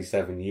across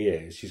 37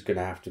 years, she's going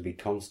to have to be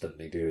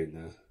constantly doing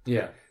that.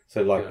 Yeah.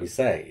 So like we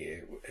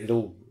say, it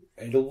all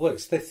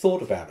works. They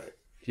thought about it.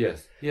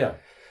 Yes. Yeah.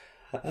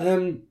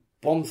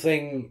 One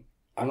thing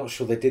I'm not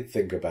sure they did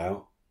think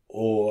about,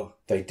 or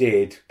they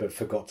did but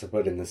forgot to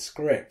put in the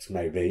script,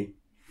 maybe,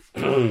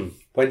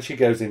 when she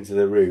goes into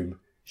the room,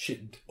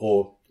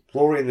 or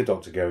Rory and the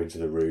Doctor go into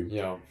the room,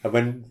 and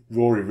when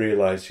Rory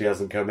realises she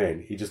hasn't come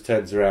in, he just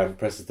turns around,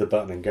 presses the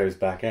button and goes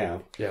back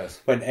out.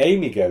 Yes. When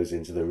Amy goes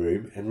into the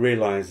room and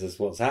realises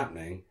what's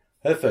happening,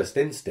 her first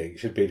instinct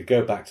should be to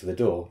go back to the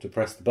door, to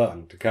press the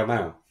button, to come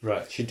out.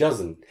 Right. She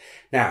doesn't.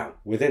 Now,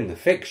 within the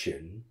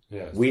fiction,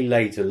 we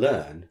later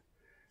learn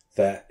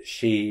that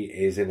she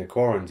is in a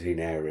quarantine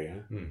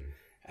area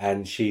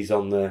and she's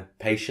on the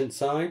patient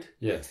side.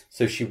 Yes.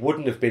 So she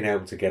wouldn't have been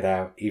able to get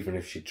out even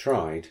if she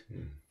tried,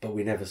 but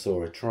we never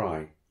saw her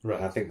try. Right.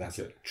 And I think that's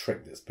a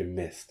trick that's been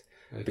missed.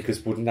 Okay.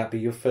 Because wouldn't that be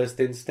your first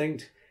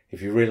instinct?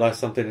 If you realise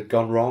something had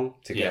gone wrong,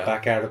 to get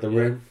back out of the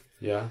room?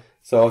 Yeah.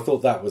 So I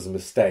thought that was a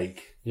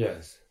mistake.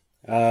 Yes.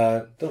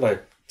 Not a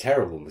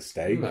terrible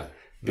mistake. No.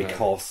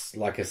 Because,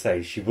 like I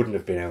say, she wouldn't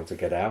have been able to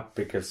get out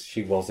because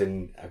she was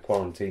in a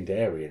quarantined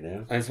area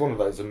now. And it's one of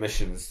those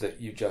omissions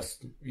that you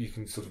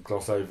can sort of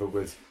gloss over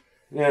with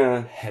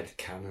head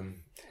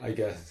canon, I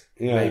guess.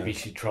 Yeah. Maybe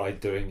she tried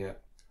doing it.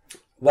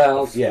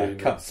 Well,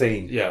 cut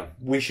scene. Yeah.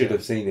 We should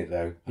have seen it,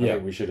 though. I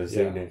think we should have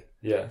seen it.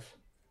 Yes.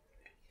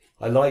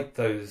 I like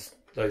those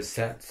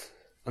sets.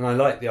 And I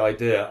like the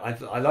idea.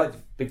 I like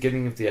the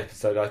beginning of the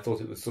episode. I thought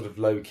it was sort of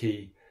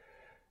low-key.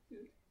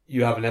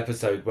 You have an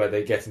episode where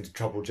they get into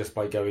trouble just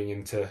by going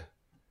into...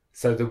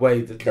 So the way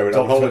that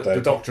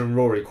the Doctor and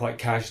Rory quite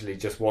casually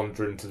just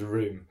wander into the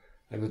room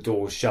and the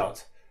door's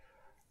shut.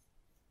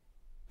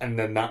 And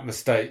then that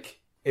mistake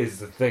is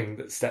the thing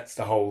that sets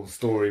the whole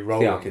story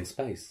rolling. The arc in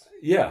space.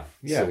 Yeah,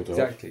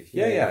 exactly.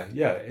 Yeah.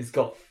 It's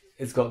got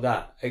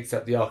that,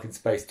 except the arc in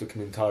space took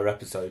an entire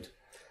episode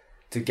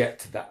to get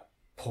to that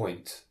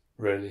point,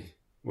 really.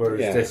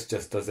 Whereas this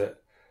just does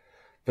it.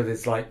 But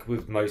it's like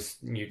with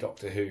most new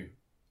Doctor Who,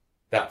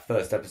 that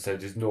first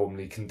episode is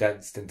normally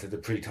condensed into the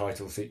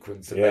pre-title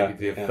sequence of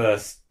maybe the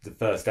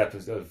first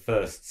episode,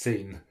 first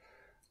scene,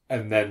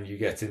 and then you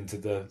get into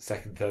the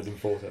second, third, and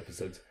fourth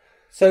episodes.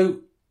 So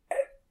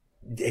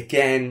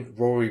again,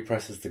 Rory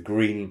presses the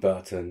green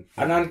button,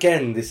 and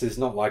again, this is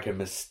not like a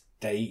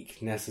mistake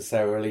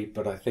necessarily,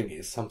 but I think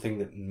it's something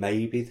that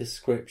maybe the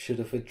script should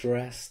have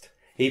addressed.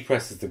 He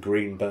presses the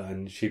green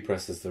button, she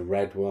presses the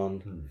red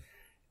one,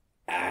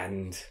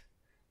 and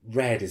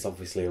red is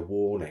obviously a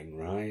warning,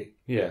 right?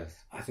 Yes.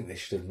 I think they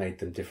should have made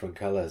them different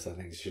colours. I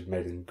think they should have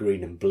made them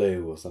green and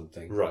blue or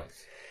something. Right.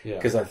 Yeah.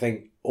 Because I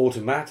think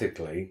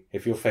automatically,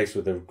 if you're faced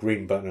with a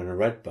green button and a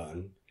red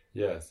button,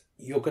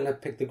 you're going to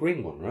pick the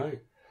green one,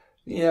 right?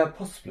 Yeah,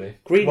 possibly.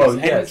 Green is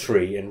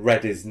entry and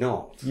red is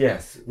not.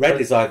 Yes.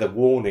 Red is either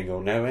warning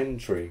or no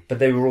entry. But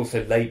they were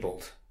also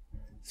labelled.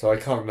 So I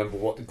can't remember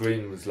what the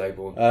green was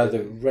labelled.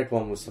 The red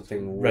one was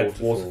something red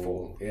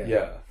waterfall.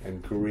 Yeah.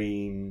 And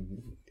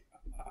green...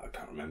 I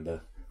can't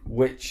remember.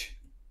 Which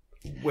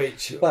I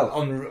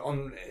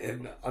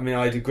mean,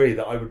 I'd agree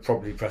that I would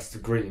probably press the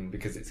green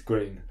because it's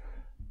green,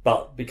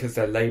 but because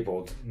they're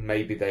labelled,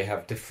 maybe they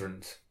have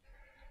different.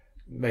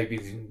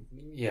 Maybe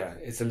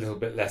it's a little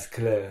bit less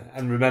clear.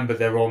 And remember,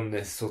 they're on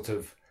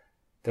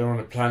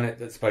a planet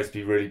that's supposed to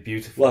be really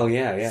beautiful. Well,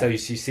 yeah. So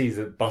she sees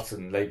a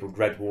button labelled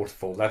red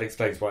waterfall. That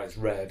explains why it's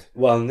red.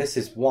 Well, and this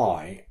is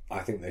why I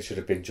think there should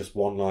have been just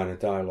one line of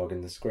dialogue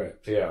in the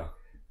script. Yeah,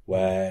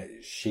 where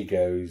she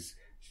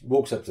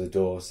walks up to the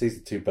door, sees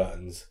the two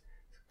buttons,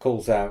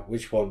 calls out,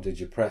 "Which one did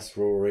you press,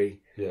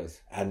 Rory?"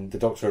 Yes. And the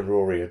Doctor and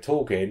Rory are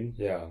talking.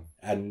 Yeah.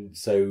 And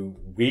so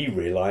we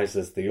realise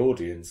as the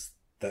audience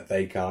that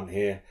they can't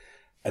hear.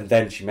 And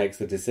then she makes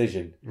the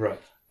decision. Right.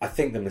 I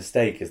think the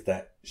mistake is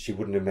that she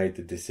wouldn't have made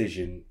the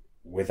decision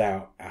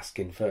without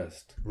asking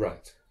first.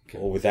 Right. Okay.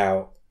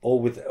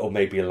 Or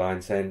maybe a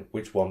line saying,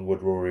 "Which one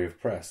would Rory have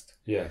pressed?"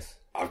 Yes.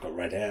 "I've got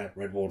red hair,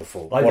 red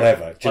waterfall,"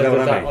 whatever. Do you know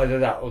what I mean? Either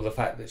that or the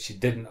fact that she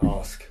didn't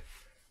ask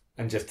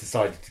and just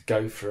decided to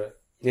go for it.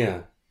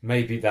 Yeah.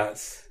 Maybe that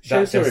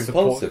shows her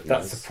impulsiveness.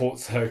 That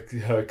supports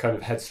her kind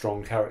of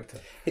headstrong character.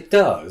 It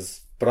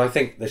does, but I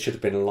think there should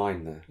have been a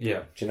line there.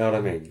 Yeah. Do you know what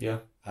I mean? Yeah.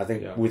 I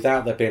think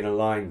without there being a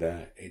line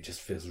there, it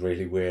just feels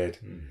really weird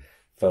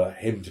for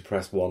him to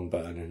press one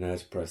button and her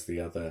to press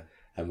the other,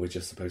 and we're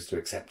just supposed to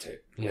accept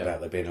it without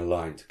there being a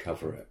line to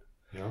cover it.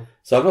 Yeah.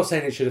 So I'm not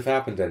saying it should have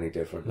happened any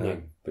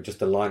differently, but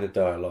just a line of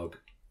dialogue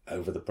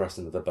over the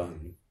pressing of the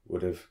button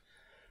would have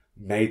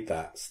made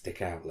that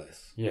stick out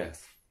less.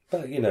 Yes.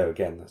 But,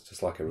 again, that's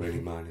just like a really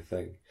minor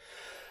thing.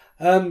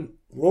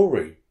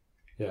 Rory.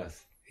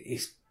 Yes.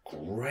 He's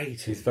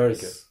great. He's very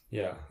good.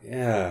 Yeah.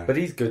 Yeah. But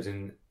he's good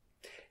in...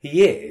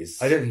 He is.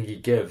 I don't think he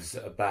gives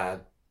a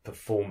bad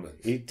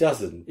performance. He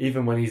doesn't.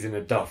 Even when he's in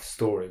a duff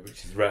story,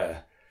 which is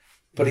rare.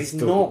 But he's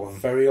not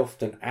very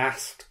often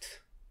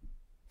asked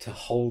to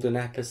hold an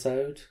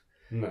episode.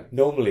 No.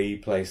 Normally he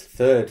plays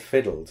third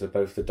fiddle to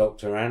both the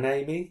Doctor and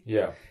Amy.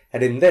 Yeah.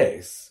 And in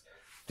this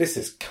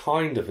is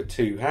kind of a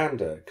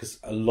two-hander, because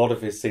a lot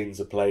of his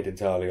scenes are played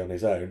entirely on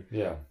his own.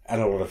 Yeah.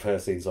 And a lot of her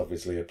scenes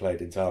obviously are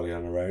played entirely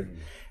on her own.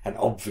 And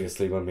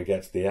obviously when we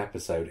get to the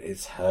episode,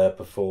 it's her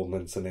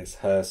performance and it's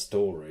her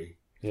story.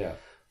 Yeah.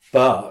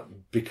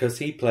 But because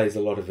he plays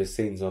a lot of his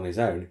scenes on his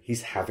own,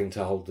 he's having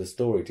to hold the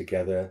story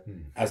together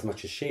as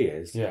much as she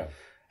is. Yeah.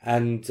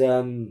 And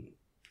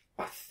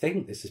I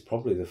think this is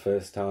probably the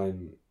first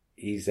time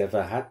he's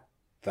ever had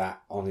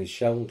that on his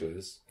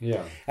shoulders.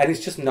 Yeah. And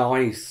it's just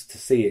nice to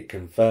see it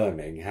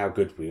confirming how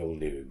good we all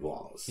knew he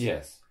was.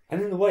 Yes.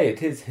 And in a way,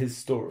 it is his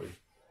story.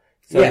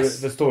 So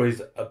the story's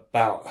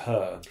about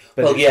her.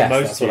 But it's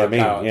mostly that's what I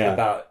mean.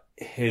 About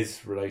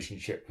his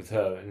relationship with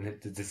her and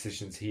the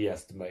decisions he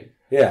has to make.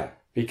 Yeah.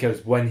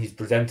 Because when he's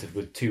presented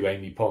with two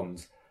Amy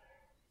Ponds,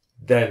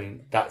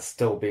 then that's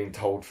still being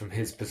told from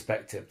his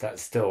perspective.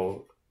 That's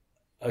still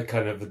a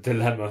kind of a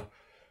dilemma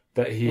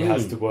that he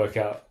has to work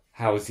out.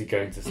 How is he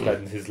going to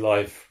spend his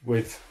life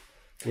with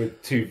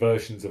two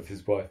versions of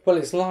his wife? Well,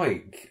 it's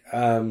like,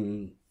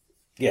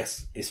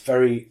 yes, it's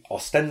very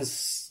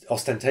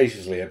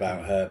ostentatiously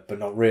about her, but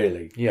not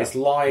really. Yeah. It's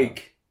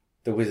like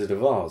The Wizard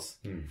of Oz,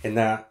 in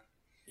that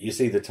you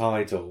see the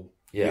title,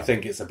 you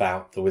think it's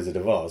about The Wizard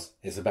of Oz,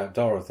 it's about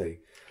Dorothy.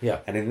 Yeah.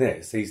 And in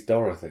this, he's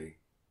Dorothy.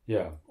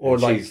 Yeah. Or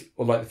like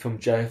the film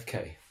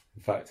JFK,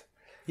 in fact.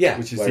 Yeah.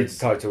 Which you see the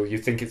title, you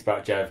think it's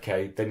about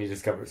JFK, then you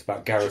discover it's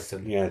about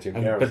Garrison. Yeah, Jim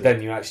Garrison. But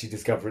then you actually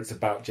discover it's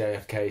about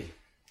JFK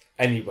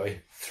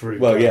anyway, through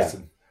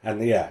Garrison.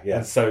 Yeah.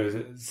 And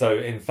so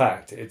in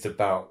fact, it's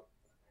about...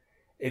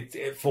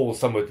 It falls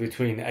somewhere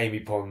between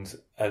Amy Pond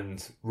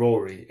and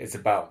Rory. It's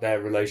about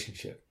their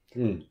relationship,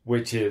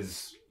 which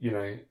is,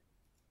 really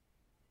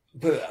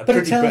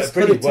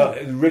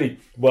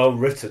well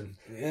written.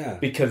 Yeah.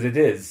 Because it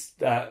is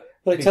that...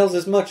 Well, it tells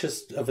as much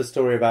of a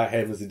story about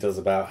him as it does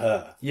about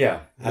her.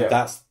 Yeah. And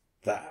that's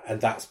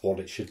what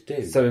it should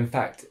do. So in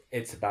fact,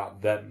 it's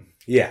about them.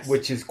 Yes.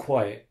 Which is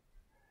quite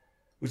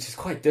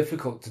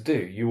difficult to do.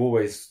 You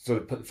always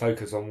sort of put the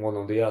focus on one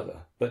or the other.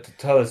 But to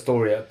tell a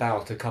story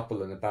about a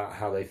couple and about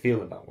how they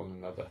feel about one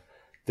another,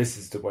 this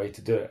is the way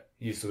to do it.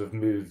 You sort of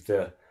move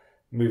the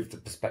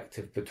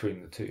perspective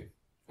between the two.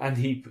 And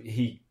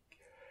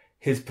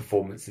his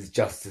performance is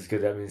just as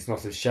good. I mean, it's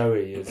not as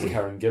showy as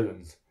Karen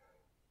Gillan's.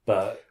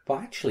 But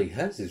actually,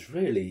 hers is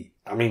really...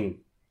 I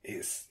mean,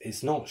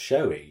 it's not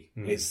showy.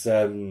 It's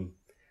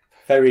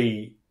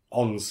very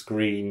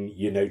on-screen.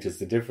 You notice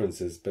the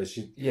differences, but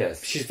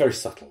she's very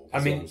subtle.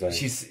 I mean,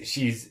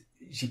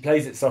 she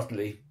plays it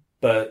subtly,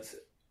 but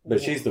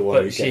she's the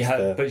one.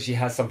 But she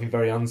has something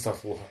very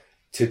unsubtle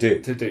to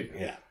do.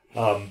 Yeah.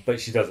 But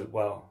she does it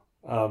well.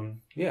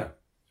 Yeah.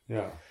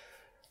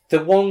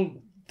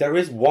 There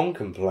is one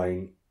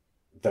complaint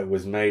that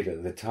was made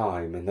at the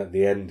time, and that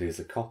the end is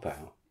a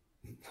cop-out.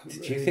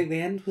 Did you think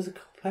the end was a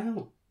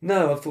cop-out?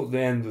 No, I thought the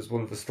end was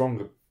one of the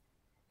stronger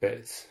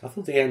bits. I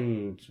thought the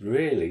end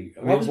really...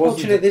 I was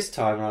watching it this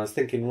time and I was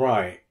thinking,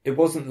 right... It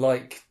wasn't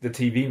like the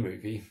TV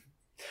movie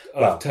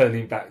of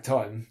Turning Back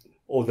Time,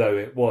 although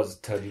it was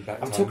Turning Back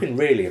Time. I'm talking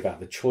really about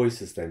the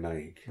choices they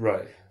make.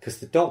 Right. Because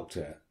the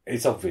Doctor,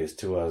 it's obvious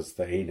to us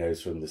that he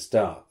knows from the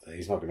start that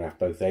he's not going to have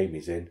both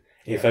Amys in,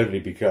 if only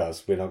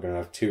because we're not going to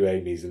have two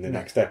Amys in the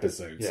next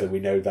episode, so we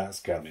know that's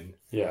coming.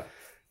 Yeah.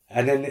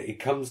 And then it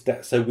comes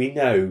down... So we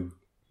know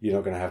you're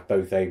not going to have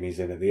both Amys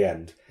in at the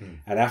end.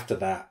 And after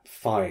that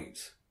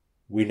fight,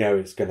 we know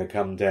it's going to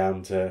come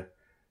down to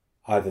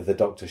either the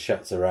Doctor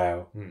shuts her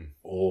out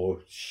or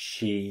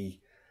the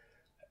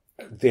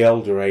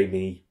older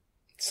Amy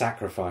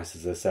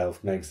sacrifices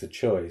herself, makes a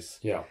choice.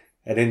 Yeah.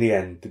 And in the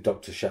end, the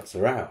Doctor shuts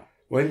her out.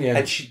 Well, in the end...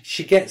 And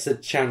she gets a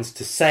chance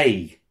to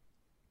say,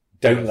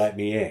 don't let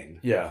me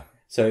in. Yeah.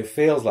 So it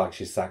feels like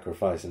she's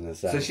sacrificing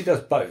herself. So she does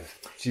both.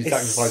 She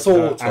sacrifices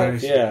her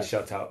and she gets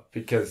shut out.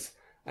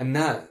 And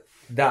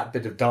that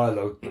bit of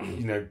dialogue,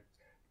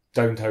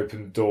 don't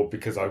open the door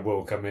because I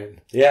will come in.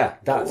 Yeah.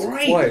 That's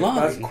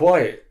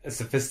quite a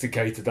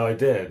sophisticated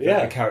idea.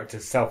 That the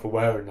character's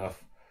self-aware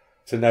enough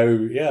to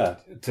know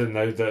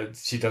that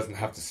she doesn't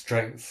have the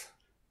strength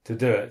to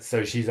do it.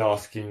 So she's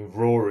asking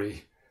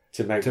Rory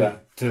to make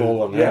that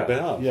call on her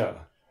behalf. Yeah.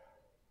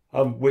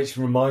 Which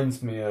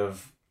reminds me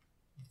of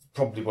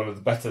probably one of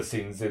the better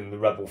scenes in The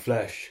Rebel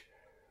Flesh,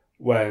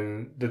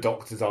 when the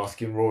Doctor's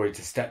asking Rory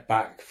to step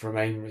back from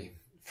Amy,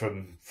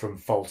 from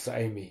false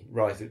Amy,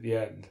 right at the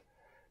end,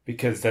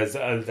 because there's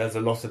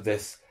a lot of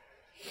this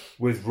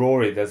with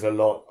Rory. There's a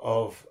lot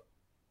of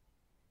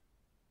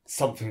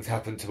something's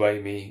happened to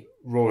Amy.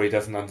 Rory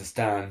doesn't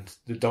understand.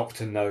 The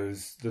Doctor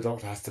knows. The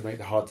Doctor has to make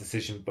the hard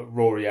decision, but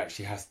Rory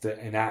actually has to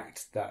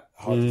enact that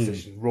hard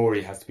decision.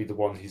 Rory has to be the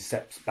one who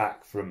steps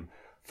back from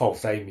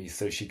false Amy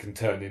so she can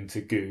turn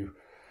into goo,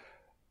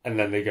 and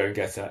then they go and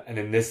get her. And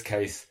in this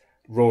case,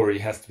 Rory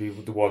has to be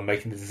the one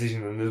making the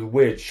decision. And there's a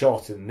weird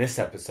shot in this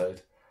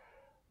episode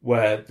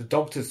where the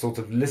Doctor's sort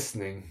of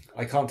listening.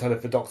 I can't tell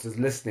if the Doctor's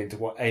listening to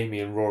what Amy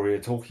and Rory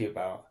are talking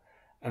about,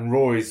 and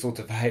Rory's sort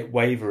of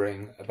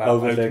wavering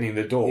about opening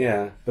the door.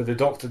 Yeah. But the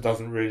Doctor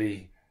doesn't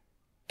really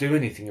do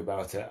anything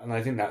about it. And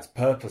I think that's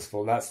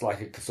purposeful. That's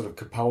like a sort of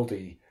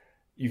Capaldi,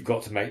 you've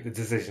got to make the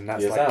decision.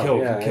 That's like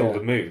kill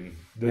the moon.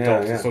 The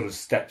Doctor sort of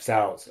steps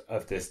out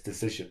of this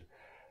decision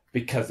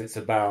because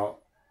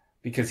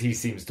he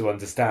seems to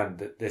understand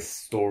that this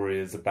story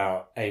is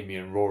about Amy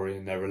and Rory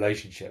and their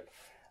relationship.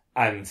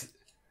 And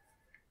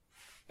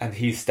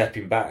he's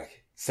stepping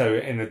back. So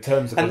in the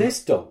terms of... And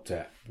this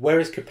Doctor,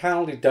 whereas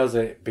Capaldi does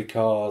it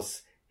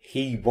because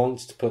he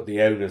wants to put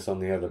the onus on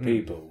the other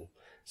people,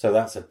 so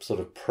that's a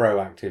sort of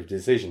proactive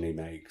decision he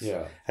makes.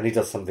 Yeah. And he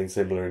does something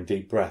similar in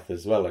Deep Breath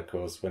as well, of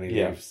course, when he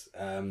leaves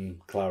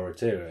Clara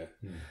to it.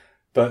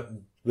 But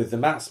with the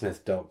Matt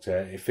Smith Doctor,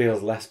 it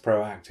feels less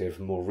proactive,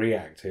 more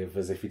reactive,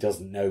 as if he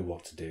doesn't know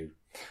what to do.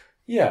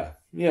 Yeah,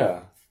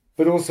 yeah.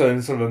 But also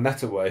in sort of a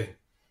meta way.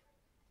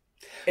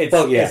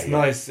 it's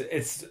nice.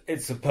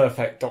 It's a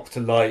perfect Doctor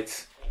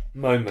Light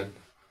moment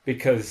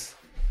because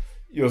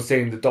you're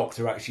seeing the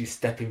Doctor actually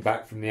stepping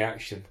back from the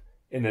action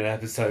in an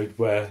episode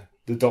where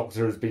the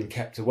Doctor has been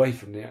kept away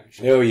from the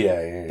action. Oh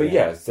yeah. But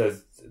yes,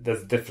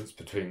 there's a difference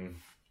between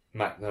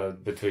Matt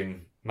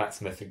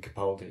Smith and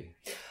Capaldi,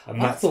 and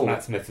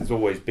Matt Smith has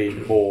always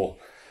been more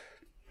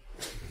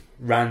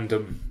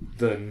random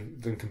than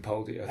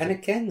Capaldi. And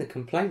again, the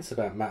complaints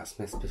about Matt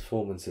Smith's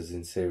performances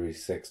in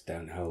Series 6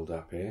 don't hold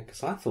up here,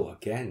 because I thought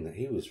again that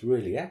he was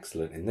really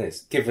excellent in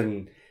this,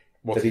 given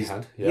what that he he's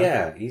had.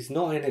 Yeah, he's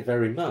not in it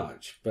very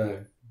much,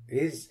 but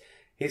his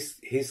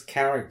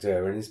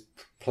character and his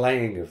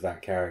playing of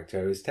that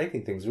character is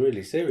taking things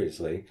really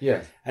seriously.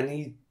 Yeah, and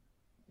he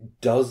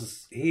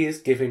is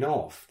giving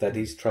off that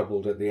he's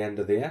troubled at the end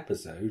of the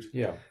episode.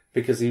 Yeah,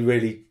 because he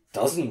really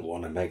doesn't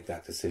want to make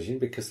that decision,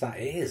 because that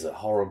is a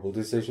horrible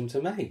decision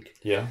to make.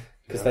 Yeah,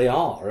 because they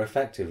are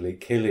effectively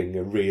killing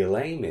a real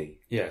Amy.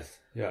 Yes.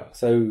 Yeah.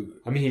 So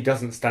I mean, he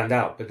doesn't stand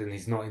out, but then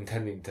he's not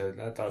intending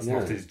to. That's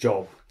not his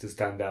job to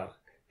stand out.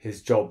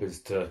 His job is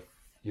to,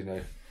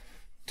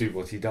 do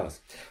what he does.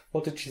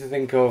 What did you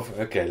think of?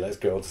 Okay, let's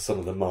go on to some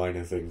of the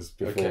minor things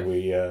before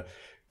we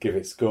give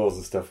it scores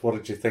and stuff. What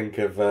did you think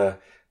of the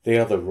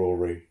other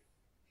Rory?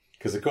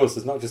 Because of course,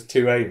 there's not just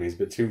two Amys,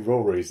 but two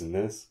Rorys in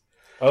this.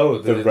 Oh,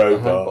 the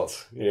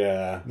robot.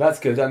 Yeah, that's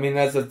good. I mean,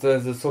 there's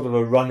a sort of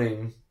a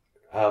running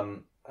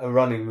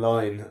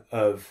line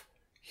of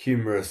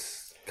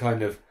humorous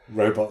kind of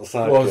robot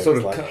sidekicks. Well, sort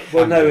of. Like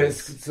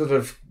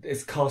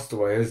it's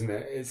Castaway, isn't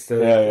it? It's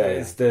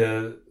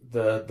the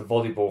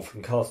volleyball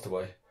from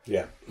Castaway.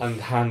 Yeah, and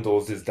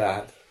Handles is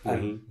that,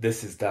 and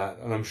this is that,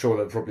 and I'm sure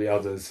there are probably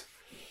others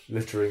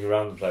littering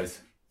around the place.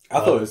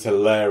 I thought it was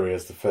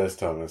hilarious the first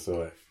time I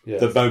saw it. Yes.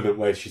 The moment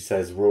where she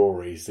says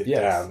 "Rory, sit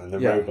down," and the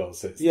robot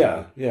sits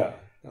down. Yeah.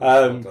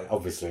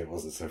 Obviously, it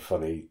wasn't so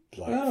funny.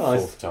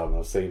 Fourth time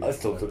I've seen it. I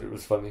still thought it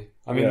was funny.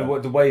 I mean,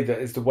 the way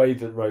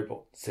that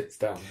robot sits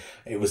down.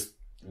 It was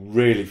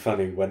really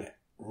funny when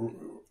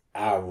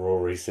our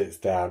Rory sits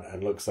down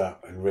and looks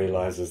up and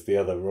realises the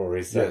other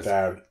Rory sat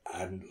down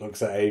and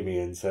looks at Amy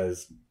and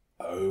says,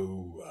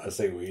 "Oh, I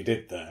see what you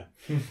did there."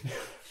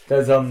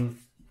 There's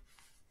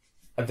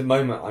at the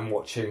moment I'm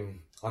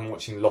watching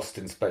Lost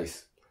in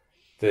Space,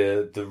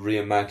 the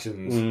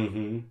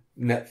reimagined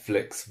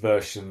Netflix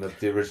version of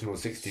the original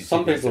 60s.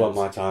 Some people on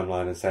my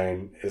timeline are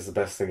saying it's the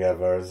best thing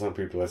ever, and some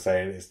people are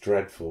saying it's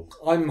dreadful.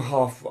 I'm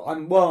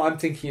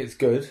thinking it's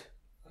good.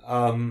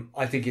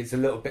 I think it's a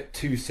little bit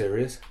too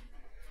serious.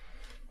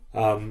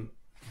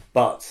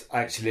 But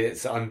actually,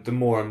 the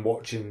more I'm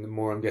watching, the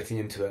more I'm getting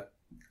into it.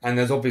 And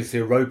there's obviously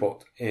a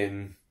robot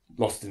in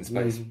Lost in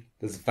Space.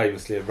 There's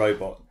famously a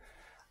robot.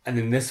 And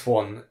in this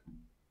one,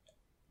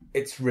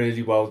 it's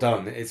really well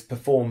done. It's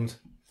performed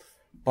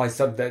by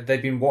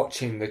they've been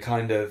watching the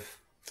kind of,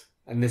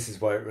 and this is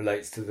where it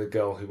relates to The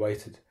Girl Who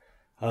Waited.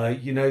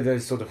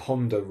 Those sort of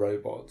Honda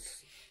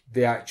robots,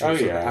 the actual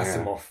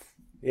Asimov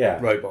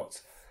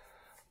robots.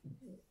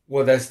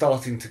 Well, they're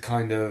starting to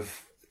kind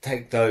of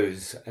take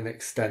those and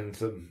extend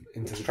them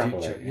into the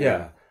future.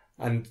 Yeah.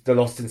 And the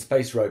Lost in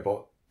Space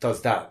robot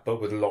does that,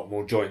 but with a lot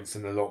more joints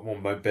and a lot more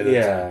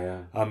mobility.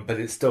 But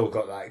it's still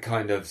got that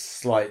kind of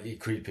slightly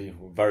creepy,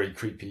 or very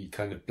creepy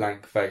kind of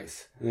blank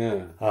face.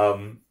 Yeah.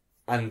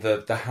 And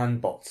the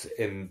handbots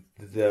in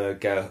The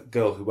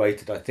Girl Who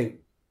Waited, I think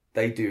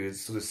they do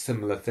is sort of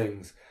similar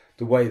things.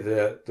 The way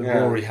the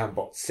Rory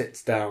handbot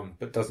sits down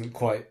but doesn't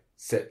quite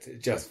sit,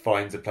 it just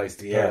finds a place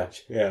to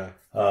perch. Yeah.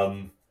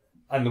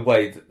 And the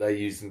way that they're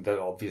using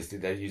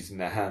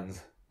their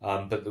hands,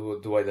 but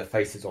the way their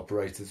faces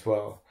operate as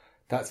well.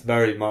 That's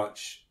very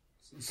much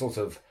sort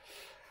of.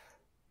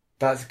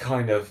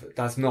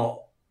 That's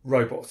not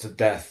robots of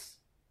death.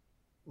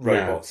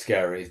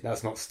 Scary.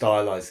 That's not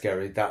stylized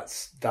scary.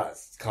 That's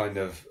kind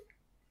of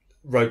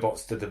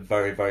robots that are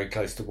very, very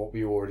close to what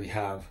we already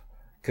have.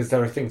 Because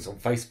there are things on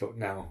Facebook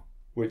now,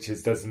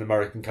 there's an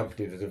American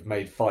company that have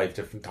made 5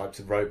 different types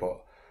of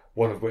robot.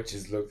 One of which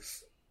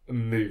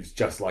moves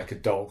just like a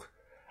dog,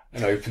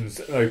 and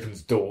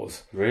opens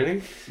doors.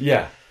 Really?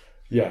 Yeah.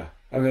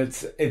 And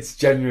it's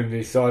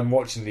genuinely, so I'm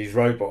watching these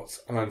robots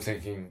and I'm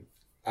thinking,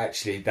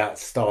 actually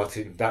that's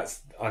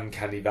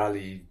uncanny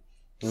valley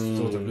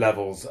sort of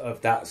levels of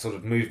that sort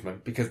of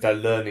movement, because they're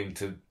learning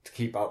to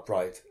keep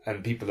upright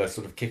and people are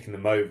sort of kicking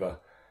them over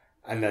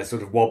and they're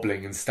sort of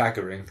wobbling and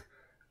staggering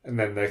and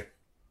then they're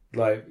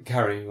like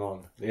carrying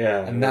on.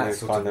 Yeah. And that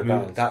sort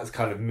of that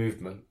kind of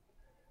movement,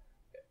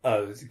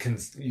 you can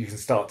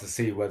start to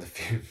see where the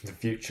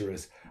future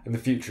is, and the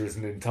future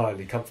isn't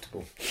entirely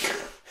comfortable.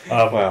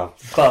 But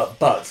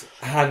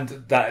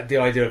the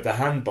idea of the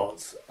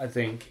handbots, I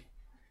think,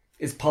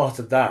 is part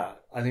of that.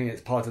 I think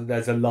it's part of.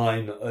 There's a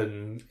line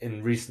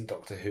in recent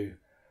Doctor Who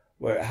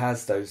where it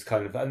has those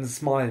kind of, and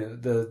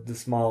the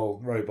smile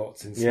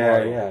robots in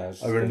Smile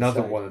are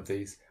another one of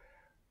these,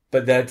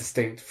 but they're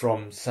distinct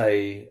from,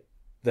 say,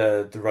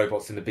 the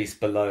robots in The Beast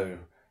Below.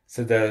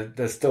 So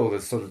there's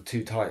sort of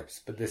 2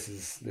 types, but this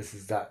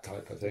is that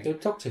type, I think. The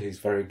Doctor Who's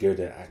very good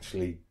at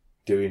actually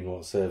doing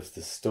what serves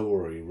the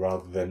story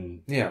rather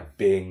than Yeah.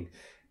 being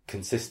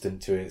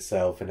consistent to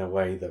itself in a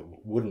way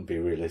that wouldn't be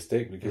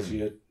realistic because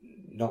you're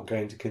not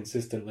going to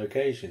consistent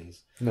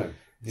locations. No.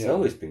 It's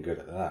always been good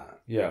at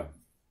that. Yeah.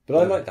 But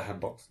I like the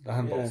handbox. The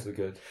handboxes are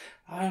good.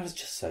 I was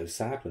just so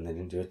sad when they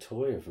didn't do a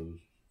toy of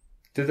them.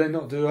 Did they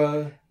not do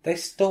a... They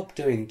stopped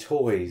doing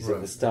toys at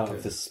the start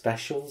of the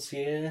specials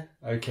year.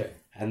 Okay.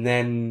 And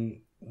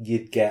then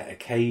you'd get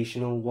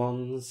occasional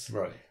ones.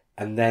 Right.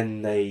 And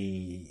then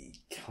they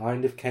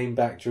kind of came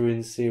back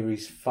during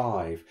Series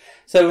 5.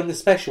 So in the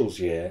specials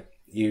year,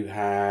 you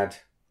had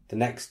the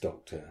Next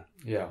Doctor.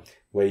 Yeah.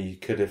 Where you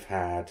could have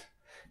had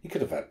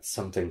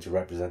something to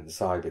represent the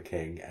Cyber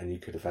King, and you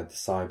could have had the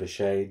Cyber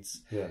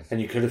Shades. Yes.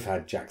 And you could have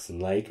had Jackson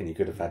Lake, and you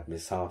could have had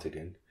Miss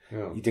Hartigan.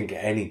 Yeah. You didn't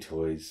get any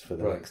toys for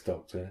the Right. Next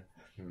Doctor.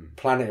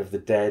 Planet of the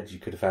Dead, you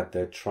could have had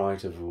the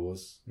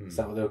Tritivores. Is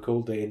that what they were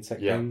called? The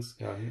insect things?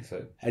 Yeah, I think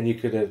so. And you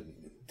could have...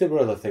 There were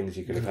other things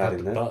you could have had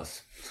in there.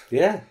 Bus.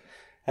 Yeah.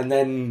 And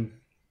then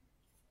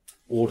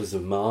Orders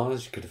of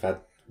Mars, you could have had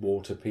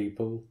water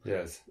people.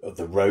 Yes. Or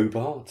the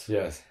robot.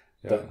 Yes.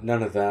 Yeah. But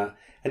none of that.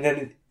 And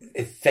then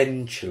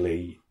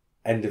eventually,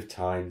 End of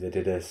Time, they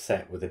did a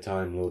set with a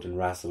Time Lord and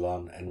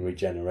Rassilon and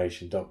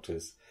Regeneration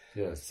Doctors.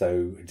 Yes.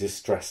 So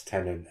Distress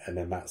Tenant and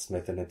a Matt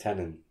Smith and a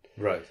Tenant.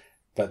 Right.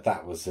 But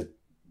that was a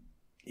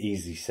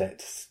easy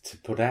set to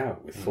put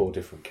out with 4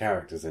 different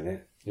characters in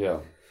it.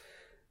 Yeah.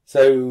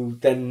 So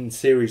then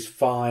Series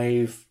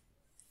 5,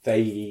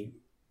 they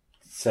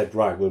said,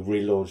 right, we'll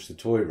relaunch the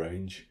toy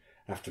range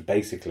after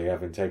basically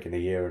having taken a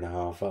year and a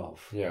half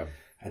off. Yeah.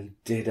 And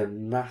did a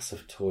mass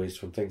of toys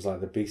from things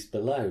like The Beast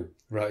Below.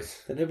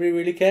 Right. That nobody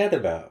really cared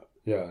about.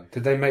 Yeah.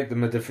 Did they make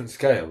them a different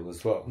scale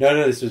as well?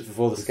 No, this was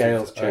before the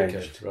scales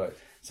changed. Okay, right.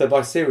 So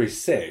by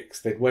Series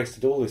 6, they'd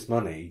wasted all this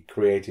money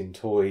creating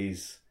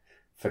toys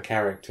for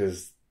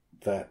characters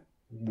that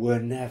were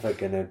never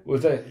going to... Well,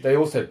 they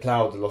also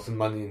ploughed a lot of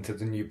money into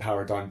the New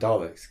Paradigm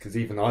Daleks, because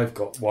even I've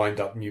got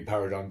wind-up New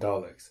Paradigm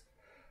Daleks.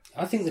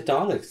 I think the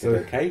Daleks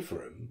did okay for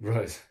them.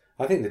 Right.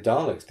 I think the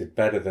Daleks did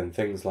better than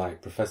things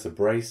like Professor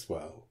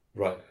Bracewell.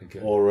 Right,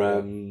 okay.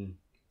 Or,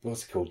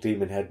 what's it called?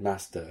 Demon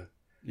Headmaster.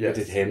 Yes,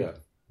 They did him. Yeah.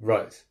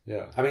 Right,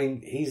 yeah. I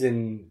mean, he's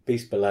in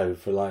Beast Below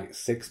for like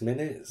 6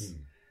 minutes.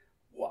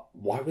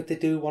 Why would they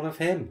do one of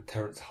him?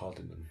 Terence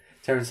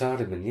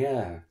Hardiman,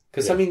 yeah.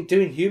 Because, I mean,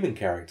 doing human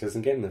characters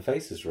and getting the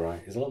faces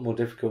right is a lot more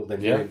difficult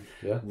than doing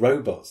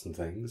robots and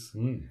things.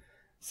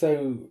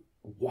 So,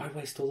 why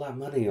waste all that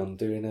money on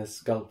doing a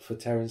sculpt for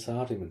Terence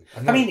Hardiman?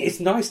 I mean,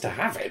 it's nice to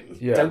have him.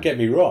 Yeah. Don't get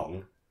me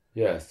wrong.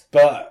 Yes.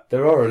 But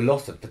there are a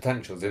lot of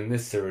potentials in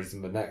this series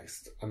and the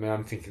next. I mean,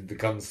 I'm thinking the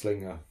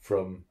Gunslinger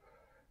from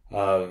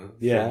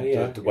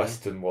the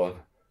Western one.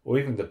 Or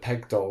even the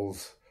Peg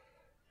Dolls.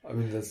 I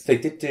mean, they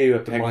did do a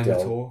Peg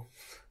Minotaur. Doll.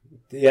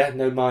 Yeah,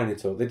 no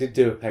Minotaur. They did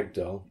do a Peg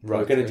Doll. Right,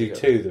 they were going to do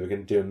 2. They were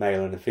going to do a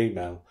male and a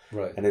female.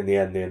 Right. And in the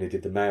end, they only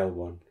did the male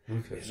one.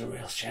 Okay. It was a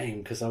real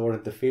shame because I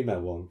wanted the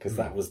female one because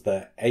that was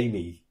the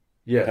Amy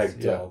Peg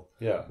Doll.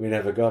 Yeah. We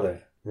never got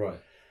it. Right.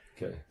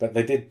 Okay. But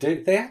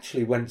they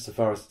actually went so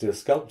far as to do a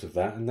sculpt of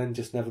that and then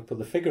just never put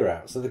the figure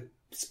out. So they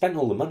spent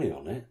all the money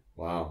on it.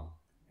 Wow.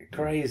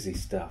 Crazy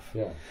stuff.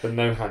 Yeah. But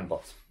no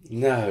handbots.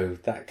 No,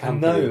 that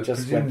company and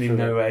just presumably went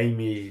through no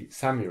Amy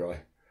Samurai.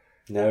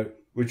 No.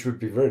 Which would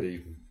be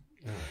really...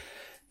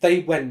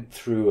 They went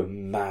through a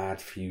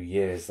mad few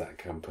years, that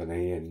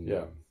company,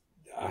 and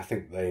I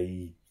think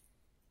they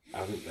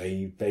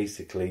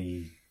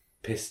basically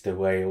pissed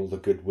away all the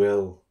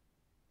goodwill.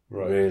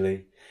 Right.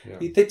 Really. Yeah.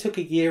 They took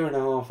a year and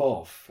a half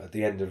off at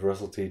the end of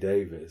Russell T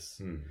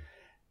Davies.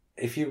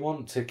 If you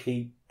want to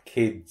keep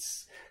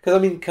kids... Because, I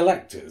mean,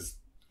 collectors,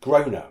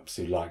 grown-ups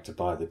who like to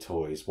buy the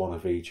toys, one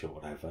of each or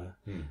whatever,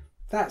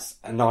 that's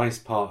a nice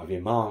part of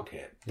your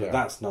market. But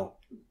that's not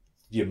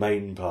your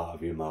main part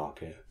of your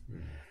market.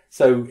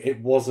 So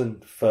it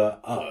wasn't for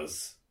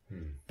us.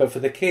 But for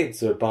the kids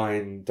who are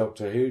buying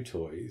Doctor Who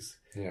toys,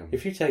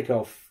 if you take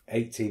off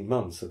 18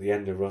 months at the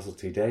end of Russell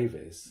T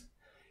Davies,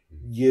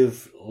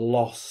 you've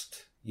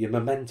lost your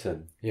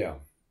momentum. Yeah.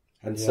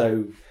 And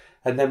so,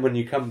 and then when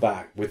you come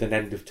back with an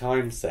End of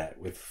Time set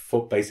with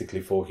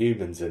basically 4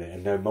 humans in it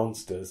and no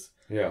monsters,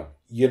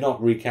 you're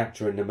not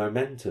recapturing the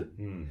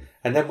momentum.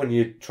 And then when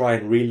you try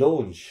and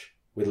relaunch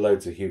with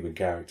loads of human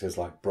characters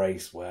like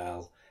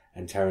Bracewell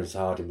and Terence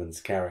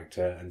Hardiman's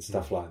character and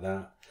stuff like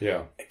that,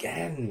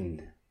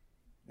 again,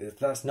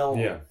 that's not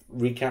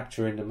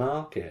recapturing the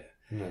market.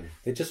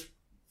 They just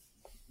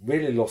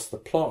really lost the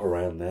plot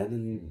around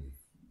then,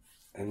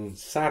 and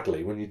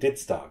sadly, when you did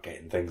start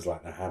getting things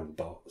like the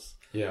handbots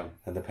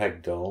and the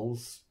Peg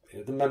Dolls,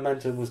 the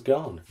momentum was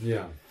gone.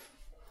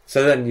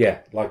 So then,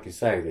 like you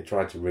say, they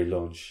tried to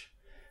relaunch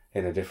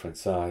in a different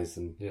size,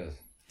 and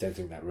don't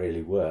think that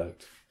really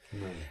worked.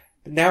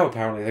 But now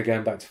apparently they're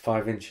going back to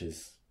 5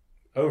 inches.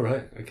 Oh,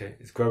 right. Okay.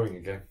 It's growing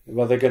again.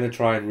 Well, they're going to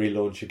try and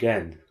relaunch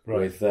again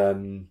with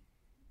Jodie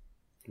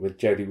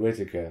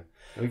Whittaker.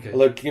 Okay.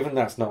 Although, given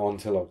that's not on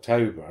until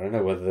October, I don't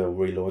know whether they'll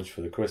relaunch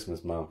for the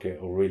Christmas market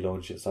or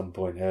relaunch at some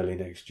point early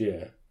next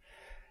year.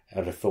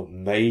 And I thought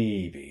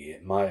maybe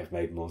it might have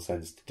made more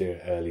sense to do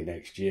it early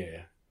next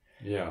year.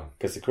 Yeah.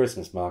 Because the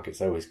Christmas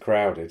market's always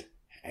crowded.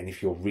 And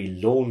if you're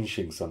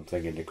relaunching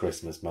something in the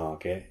Christmas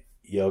market,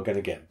 you're going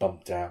to get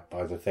bumped out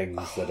by the things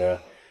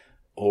that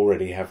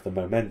already have the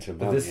momentum.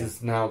 But this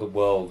is now the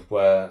world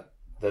where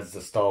there's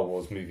the Star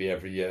Wars movie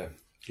every year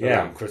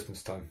around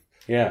Christmas time.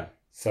 Yeah.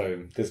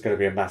 So there's going to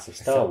be a massive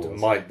Star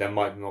Wars. There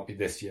might not be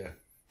this year.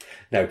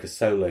 No, because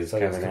Solo's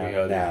coming out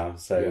early now.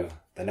 So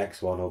the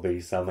next one will be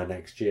summer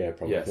next year,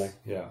 probably. Yes.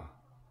 Yeah.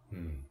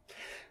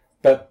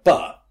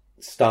 But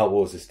Star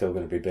Wars is still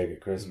going to be big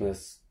at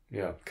Christmas.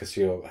 Yeah. Because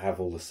you'll have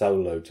all the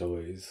Solo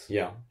toys.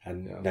 Yeah.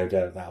 And no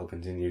doubt that'll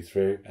continue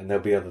through. And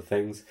there'll be other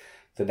things.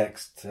 The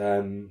next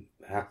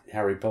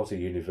Harry Potter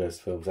universe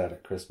film's out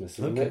at Christmas,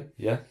 isn't it?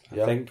 Yeah.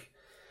 I think.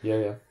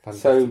 Yeah.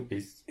 Fantastic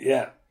Beasts.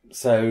 Yeah.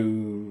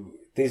 So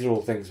these are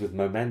all things with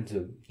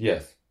momentum.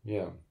 Yes.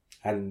 Yeah.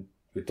 And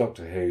with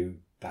Doctor Who,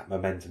 that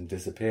momentum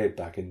disappeared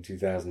back in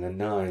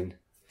 2009.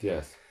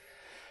 Yes.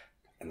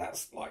 And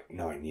that's like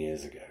 9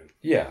 years ago.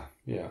 Yeah.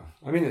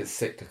 I mean, it's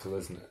cyclical,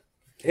 isn't it?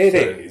 It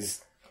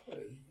is.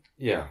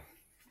 Yeah.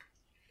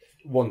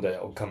 One day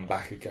it'll come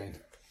back again.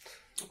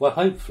 Well,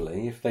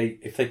 hopefully, if they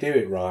do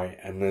it right,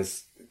 and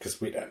because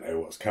we don't know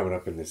what's coming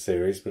up in this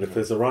series, but if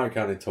there's the right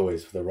kind of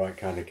toys for the right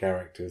kind of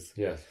characters,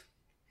 yes,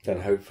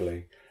 then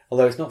hopefully.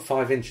 Although it's not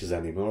 5 inches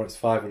anymore, it's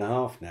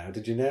 5.5 now.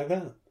 Did you know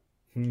that?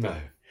 No.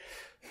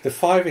 The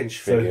 5-inch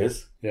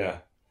figures, yeah,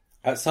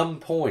 at some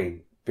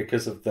point,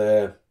 because of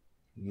the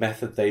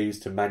method they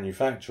used to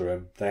manufacture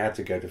them, they had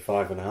to go to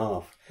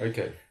 5.5.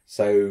 Okay.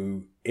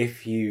 So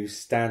if you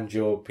stand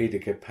your Peter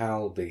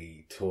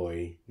Capaldi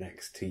toy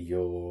next to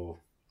your,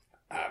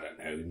 I don't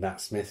know,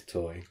 Matt Smith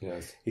toy,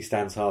 yes, he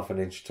stands half an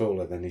inch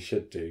taller than he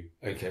should do.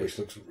 Okay. Which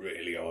looks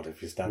really odd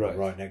if you stand them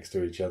right next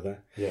to each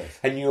other. Yes.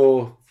 And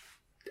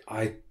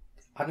I've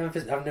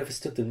never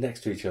stood them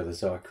next to each other,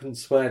 so I couldn't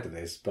swear to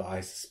this, but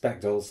I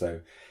suspect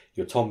also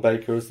your Tom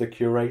Baker as the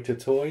Curator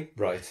toy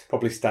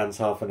probably stands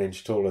half an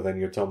inch taller than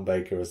your Tom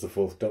Baker as the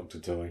Fourth Doctor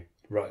toy.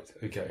 Right,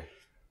 okay.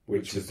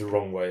 Which is the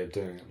wrong way of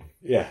doing it.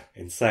 Yeah,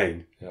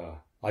 insane. Yeah.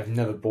 I've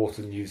never bought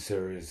a new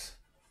series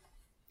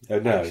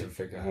action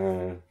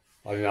figure.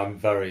 I mean, I'm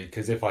very...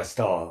 Because if I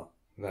start,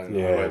 then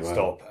I won't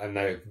stop, and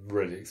they're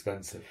really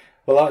expensive.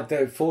 Well,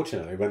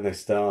 fortunately, when they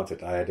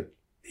started, I had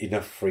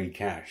enough free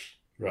cash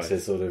to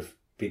sort of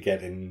be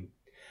getting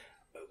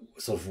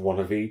sort of one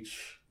of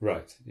each.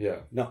 Right, yeah.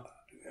 Not,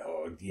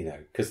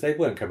 because they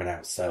weren't coming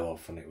out so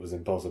often, it was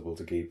impossible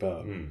to keep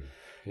up.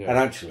 Yeah. And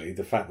actually,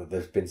 the fact that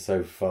there's been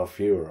so far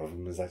fewer of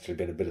them has actually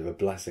been a bit of a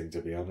blessing,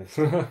 to be honest.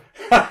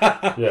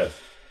 Yes.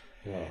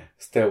 Yeah.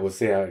 Still, we'll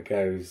see how it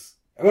goes.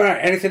 All right,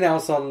 anything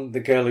else on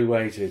The Girl Who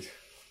Waited?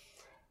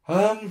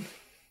 They're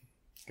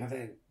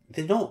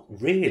not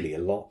really a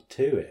lot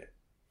to it.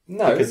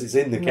 No. Because it's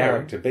in the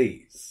character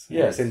beats.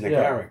 Yes. It's in the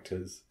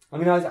characters. I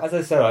mean, as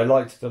I said, I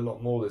liked it a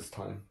lot more this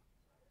time.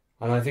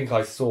 And I think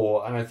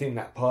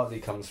that partly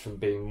comes from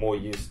being more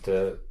used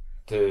to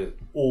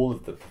all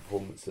of the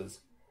performances.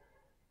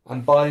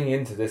 And buying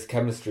into this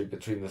chemistry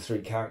between the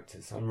three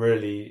characters. I'm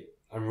really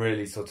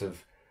sort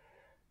of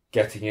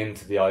getting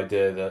into the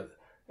idea that...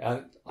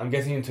 I'm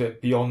getting into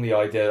it beyond the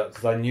idea,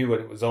 because I knew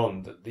when it was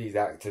on that these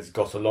actors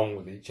got along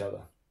with each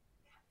other.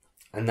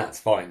 And that's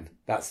fine.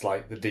 That's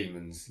like the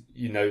Demons.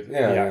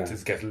 The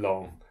actors get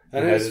along.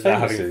 And they're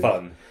having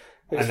fun.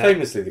 It's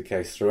famously the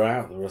case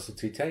throughout the Russell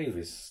T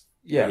Davies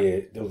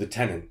year, or the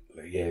Tennant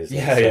years.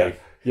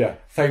 Yeah.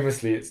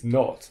 Famously, it's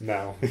not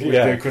now. With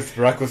the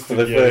Christopher Eccleston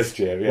for the first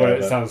year, where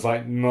it sounds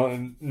like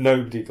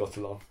nobody got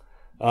along.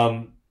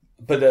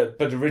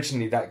 But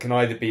originally, that can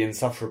either be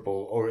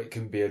insufferable or it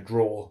can be a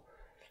draw.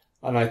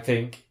 And I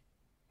think,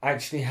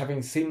 actually,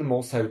 having seen them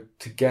also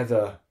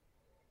together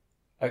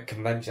at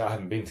convention, I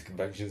haven't been to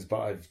conventions, but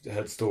I've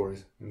heard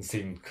stories and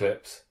seen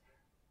clips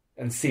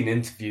and seen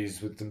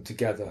interviews with them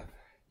together.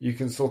 You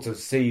can sort of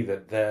see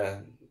that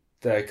they're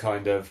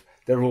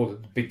all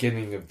at the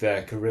beginning of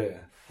their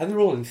career. And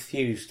they're all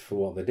enthused for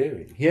what they're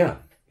doing. Yeah.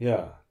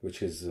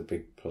 Which is a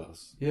big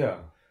plus. Yeah.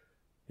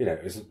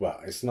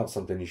 It's not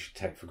something you should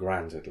take for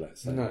granted,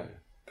 let's say. No.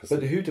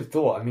 But who'd have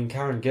thought? I mean,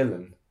 Karen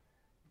Gillan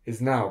is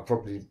now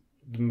probably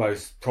the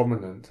most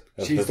prominent.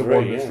 She's the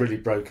one that's really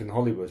broken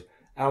Hollywood.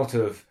 Out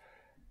of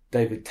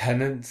David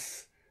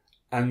Tennant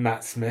and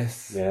Matt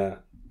Smith. Yeah.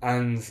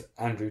 And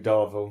Arthur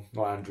Darvill.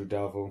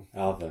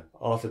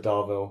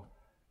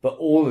 But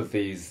all of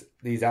these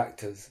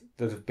actors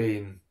that have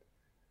been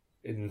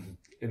in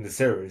the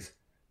series,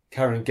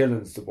 Karen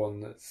Gillan's the one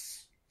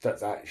that's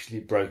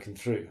actually broken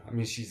through. I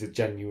mean, she's a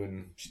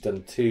genuine... She's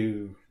done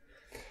 2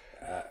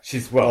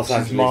 she's Los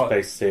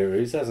Angeles-based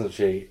series, hasn't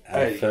she?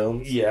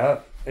 Films. Yeah,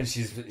 and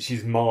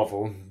she's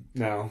Marvel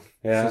now.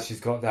 Yeah. So she's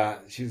got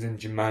that. She was in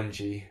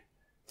Jumanji.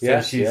 So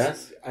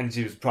Yes. And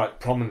she was quite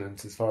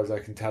prominent as far as I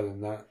can tell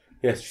in that.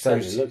 Yes,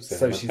 she's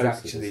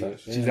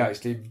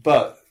actually...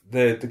 But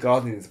the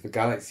Guardians of the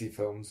Galaxy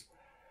films,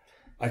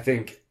 I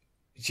think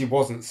she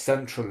wasn't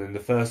central in the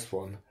first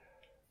one,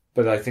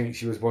 but I think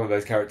she was one of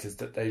those characters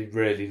that they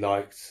really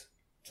liked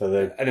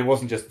And it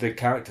wasn't just the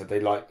character; they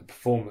liked the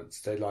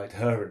performance. They liked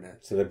her in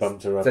it. So they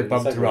bumped her up. They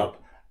bumped her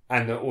up,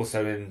 and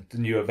also in the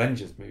new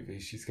Avengers movie,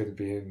 she's going to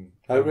be in.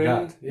 Oh,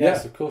 really? That.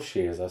 Yes, of course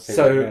she is. I've seen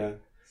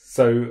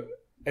So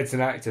it's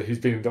an actor who's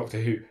been in Doctor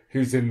Who,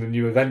 who's in the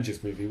new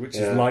Avengers movie, which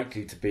is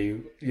likely to be,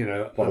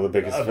 one of the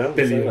biggest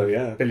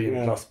films,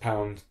 billion plus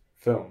pound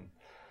film,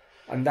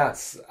 and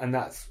that's.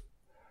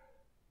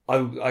 I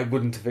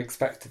wouldn't have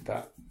expected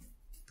that.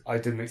 I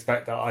didn't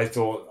expect that. I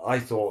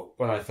thought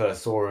when I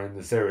first saw her in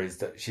the series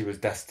that she was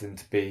destined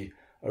to be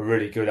a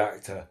really good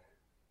actor,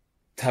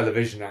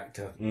 television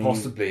actor,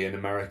 possibly in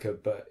America,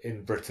 but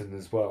in Britain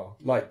as well,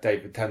 like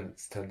David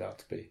Tennant's turned out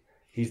to be.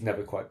 He's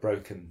never quite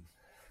broken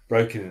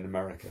in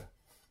America.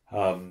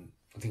 I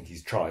think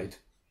he's tried,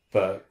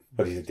 but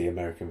he did the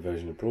American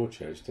version of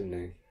Broadchurch, didn't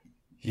he?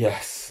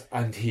 Yes,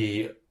 and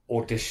he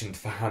auditioned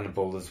for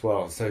Hannibal as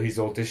well. So he's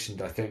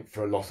auditioned, I think,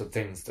 for a lot of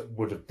things that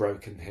would have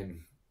broken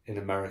him in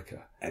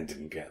America, and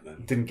didn't get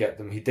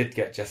them. He did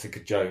get Jessica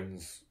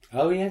Jones.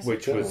 Oh yes,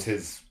 which was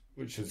his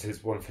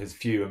one of his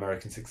few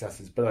American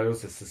successes. But I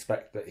also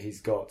suspect that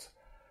he's got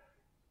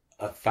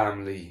a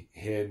family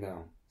here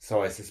now.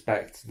 So I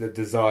suspect the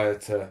desire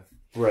to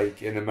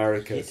break in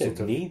America. You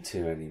don't need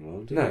to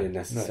anymore, do you,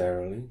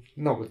 necessarily?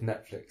 No. Not with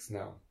Netflix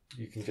now.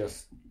 You can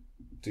just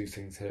do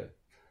things here.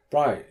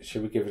 Right,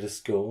 shall we give it a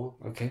score?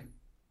 Okay.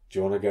 Do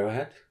you want to go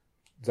ahead?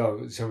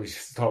 So, shall we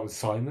start with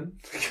Simon?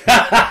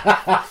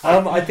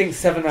 I think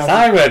 7 out of...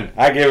 Simon!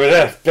 I give it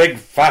a big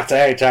fat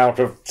 8 out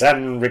of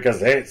 10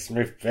 because it's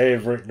my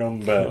favourite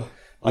number.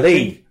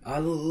 Lee! I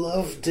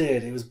loved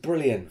it. It was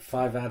brilliant.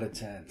 5 out of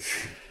 10.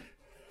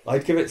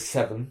 I'd give it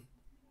 7.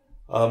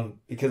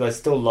 Because I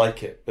still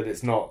like it, but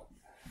it's not...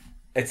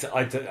 It's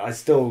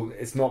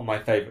not my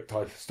favourite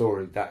type of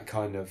story, that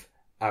kind of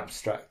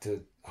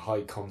abstracted,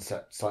 high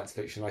concept science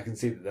fiction. I can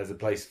see that there's a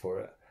place for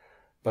it.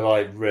 But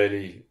I'm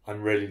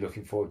really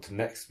looking forward to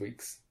next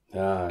week's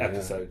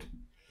episode,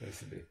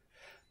 basically.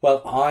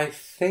 Well, I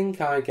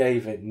think I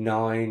gave it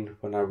 9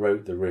 when I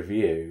wrote the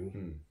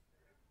review.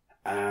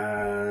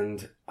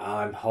 And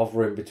I'm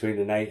hovering between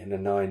an 8 and a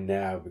 9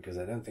 now because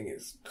I don't think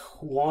it's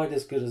quite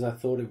as good as I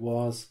thought it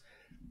was.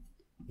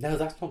 No,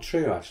 that's not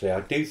true, actually.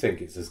 I do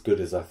think it's as good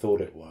as I thought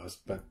it was.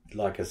 But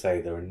like I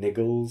say, there are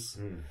niggles.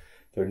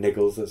 There are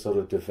niggles that sort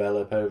of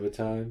develop over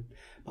time.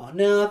 But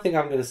no, I think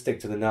I'm going to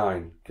stick to the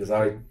 9 because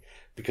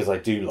I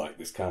do like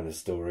this kind of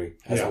story,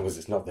 as long as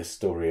it's not this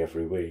story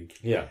every week.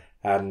 Yeah.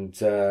 And,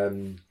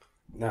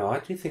 no, I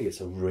do think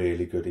it's a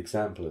really good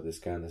example of this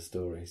kind of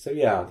story. So,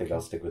 yeah, I think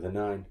I'll stick with a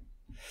 9.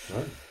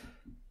 Right.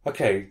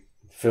 Okay,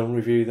 film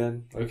review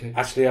then. Okay.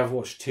 Actually, I've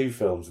watched 2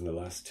 films in the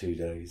last 2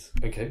 days.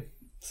 Okay.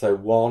 So,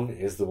 one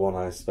is the one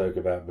I spoke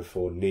about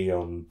before,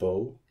 Neon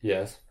Bull.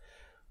 Yes.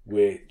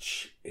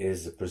 Which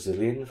is a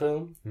Brazilian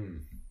film.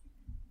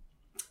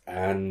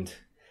 And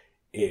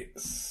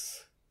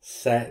it's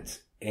set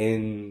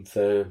in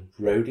the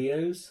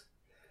rodeos,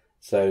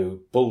 so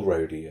bull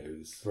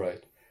rodeos.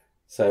 Right.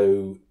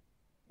 So,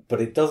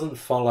 but it doesn't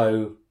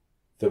follow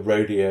the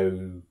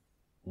rodeo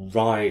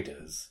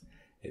riders.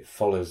 It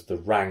follows the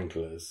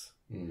wranglers,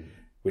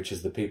 which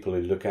is the people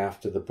who look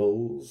after the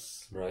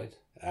bulls. Right.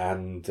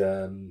 And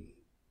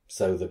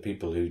so the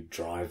people who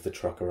drive the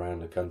truck around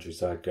the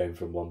countryside going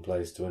from one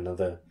place to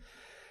another.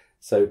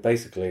 So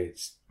basically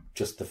it's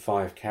just the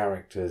 5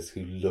 characters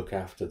who look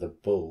after the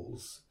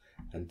bulls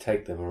and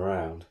take them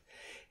around.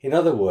 In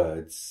other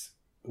words,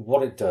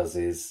 what it does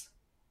is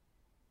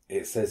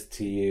it says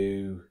to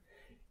you,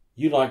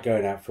 you like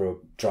going out for a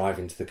drive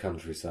into the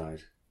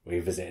countryside, where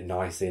you visit a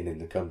nice inn in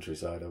the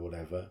countryside or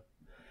whatever,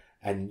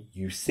 and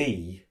you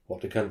see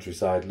what the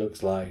countryside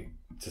looks like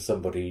to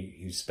somebody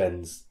who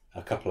spends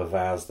a couple of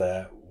hours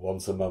there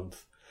once a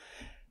month.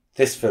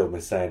 This film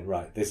is saying,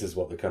 right, this is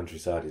what the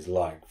countryside is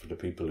like for the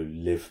people who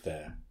live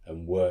there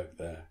and work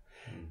there.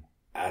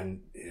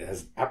 And it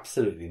has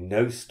absolutely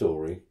no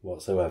story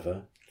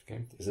whatsoever.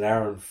 Okay. It's an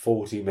hour and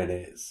 40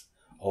 minutes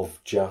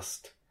of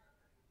just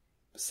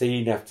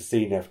scene after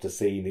scene after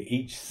scene,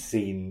 each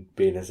scene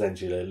being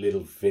essentially a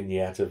little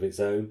vignette of its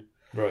own.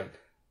 Right.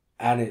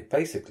 And it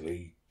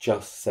basically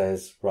just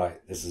says,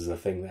 right, this is a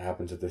thing that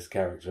happened to this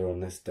character on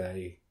this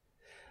day.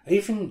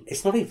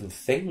 It's not even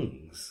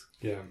things.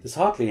 Yeah. There's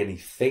hardly any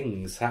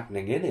things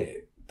happening in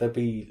it. There'd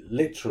be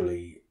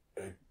literally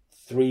a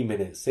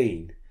 3-minute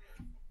scene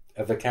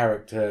of a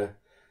character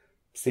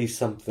sees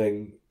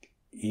something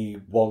he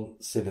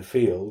wants in a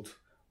field,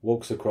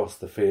 walks across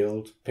the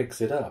field,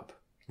 picks it up.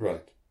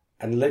 Right.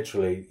 And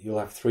literally you'll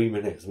have 3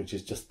 minutes, which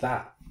is just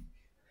that.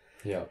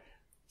 Yeah.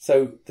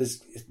 So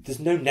there's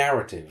no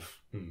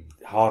narrative,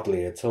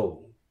 hardly at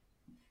all.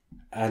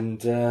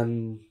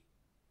 And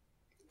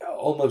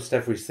almost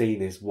every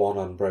scene is one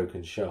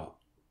unbroken shot.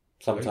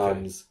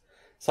 Sometimes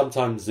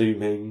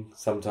zooming,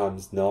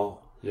 sometimes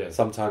not. Yeah.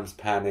 Sometimes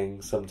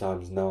panning,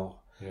 sometimes not.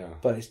 Yeah.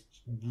 But it's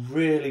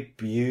really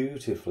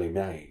beautifully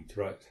made.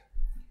 Right.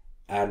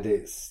 And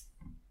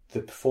the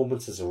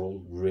performances are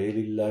all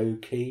really low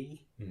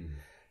key.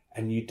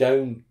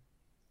 And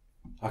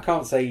I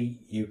can't say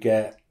you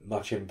get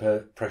much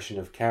impression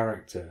of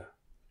character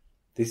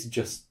These are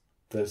just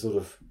the sort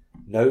of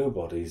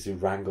nobodies who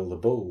wrangle the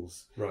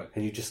bulls. Right.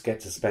 And you just get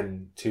to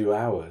spend 2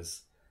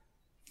 hours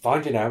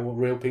finding out what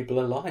real people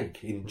are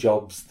like in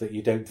jobs that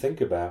you don't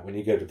think about when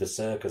you go to the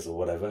circus or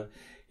whatever.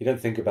 You don't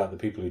think about the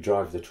people who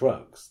drive the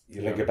trucks.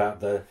 You think about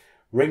the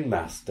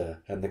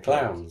ringmaster and the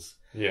clowns.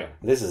 Yeah.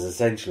 This is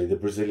essentially the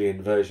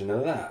Brazilian version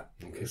of that,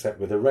 except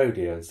with a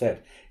rodeo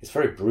instead. It's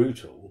very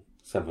brutal,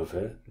 some of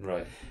it.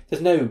 Right.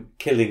 There's no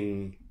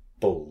killing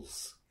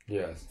bulls,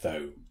 Yes.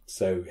 though.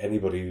 So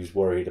anybody who's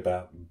worried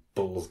about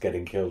bulls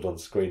getting killed on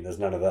screen, there's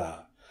none of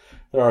that.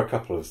 There are a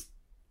couple of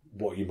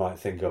what you might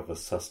think of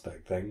as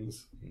suspect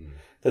things.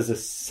 There's a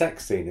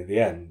sex scene at the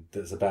end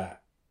that's about,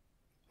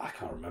 I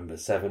can't remember,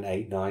 7,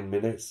 8, 9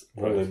 minutes,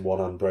 all in one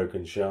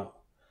unbroken shot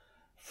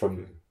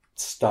from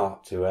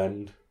start to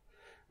end,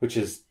 which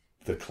is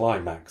the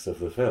climax of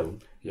the film,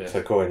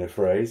 to coin a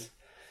phrase.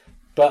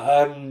 But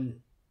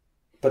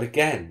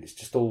again, it's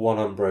just all one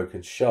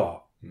unbroken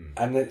shot,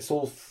 and it's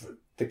all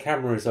the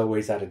camera is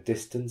always at a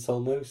distance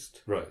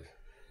almost. Right.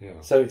 Yeah.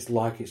 So it's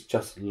like it's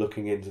just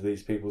looking into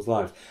these people's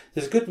lives.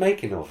 There's a good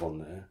making of on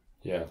there.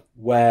 Yeah.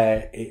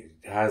 Where it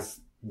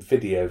has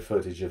video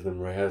footage of them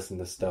rehearsing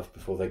the stuff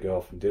before they go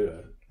off and do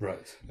it.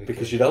 Right. Okay.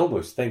 Because you'd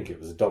almost think it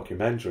was a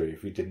documentary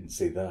if you didn't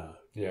see that.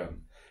 Yeah.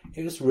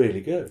 It was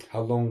really good.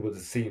 How long were the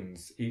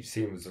scenes? Each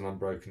scene was an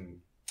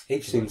unbroken...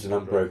 Each scene's an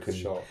unbroken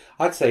shot.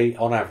 I'd say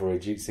on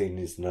average each scene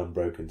is an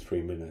unbroken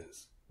 3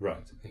 minutes.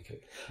 Right.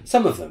 Okay.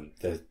 Some of them,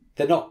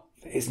 they're not...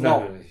 It's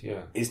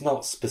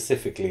not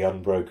specifically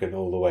unbroken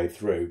all the way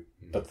through,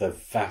 but the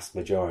vast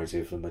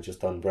majority of them are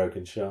just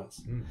unbroken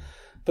shots.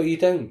 But you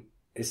don't...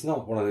 It's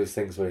not one of those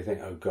things where you think,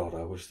 oh God,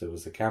 I wish there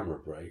was a camera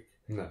break.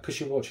 No. Because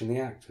you're watching the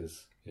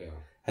actors. Yeah.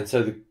 And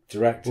so the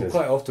directors...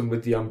 Well, quite often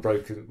with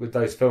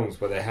those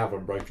films where they have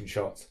unbroken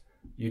shots,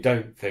 you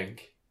don't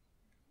think,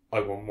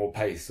 I want more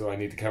pace or I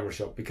need a camera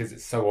shot, because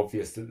it's so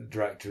obvious that the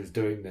director is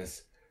doing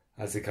this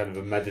as a kind of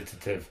a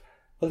meditative...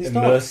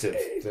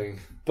 immersive thing.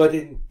 But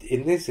in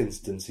this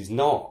instance, he's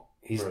not.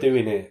 He's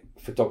doing it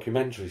for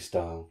documentary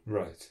style.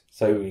 Right.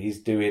 So he's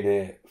doing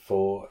it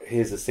for...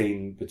 Here's a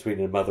scene between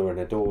a mother and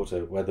a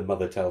daughter where the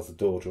mother tells the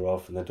daughter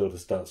off and the daughter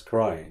starts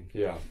crying.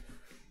 Yeah.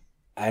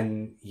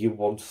 And you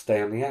want to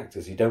stay on the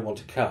actors. You don't want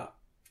to cut.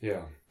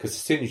 Yeah. Because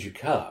as soon as you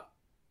cut,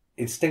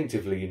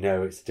 instinctively you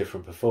know it's a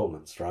different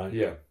performance, right?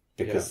 Yeah.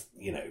 Because,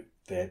 you know,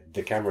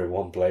 the camera in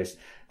one place,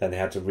 then they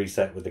had to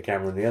reset with the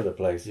camera in the other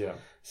place. Yeah.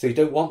 So you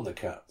don't want the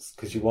cuts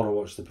because you want to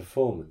watch the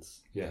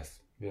performance. Yes.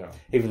 Yeah.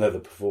 Even though the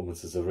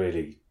performances are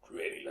really,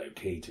 really low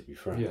key, to be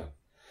frank. Yeah.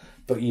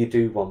 But you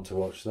do want to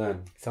watch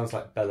them. Sounds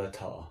like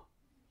Bellatar.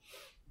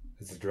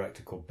 There's a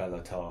director called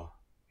Bellatar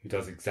who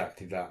does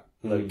exactly that.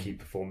 Low key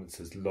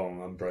performances,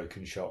 long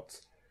unbroken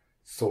shots,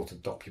 sort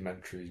of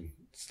documentary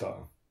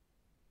style.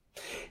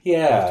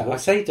 Yeah, I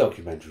say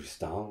documentary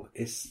style.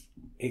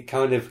 It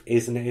kind of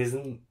is and it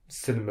isn't.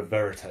 Cinema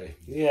verite.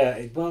 Yeah,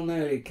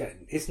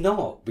 it's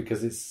not,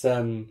 because it's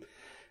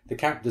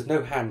there's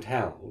no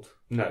handheld.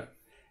 No,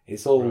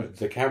 it's all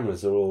the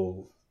cameras are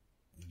all.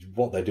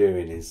 What they're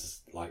doing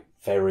is like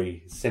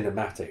very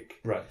cinematic.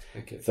 Right.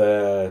 Okay.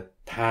 The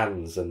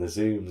pans and the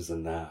zooms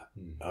and that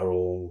are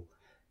all,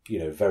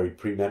 very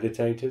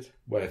premeditated.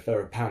 Where if there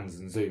are pans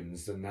and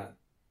zooms, then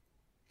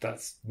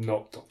that's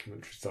not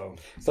documentary style.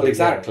 So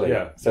exactly.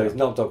 Yeah. So it's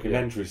not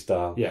documentary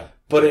style. Yeah.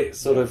 But it's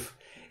sort of...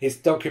 It's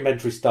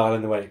documentary style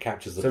in the way it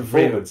captures the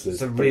performances.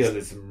 It's a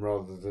realism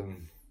rather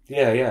than...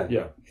 Yeah.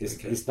 Yeah.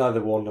 It's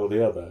neither one nor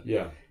the other.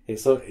 Yeah.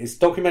 It's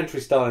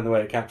documentary style in the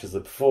way it captures the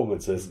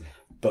performances,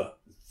 but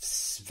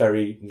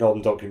very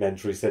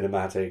non-documentary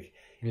cinematic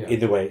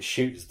in the way it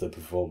shoots the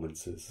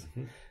performances.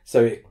 Mm-hmm.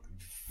 So it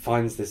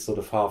finds this sort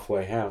of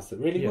halfway house that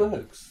really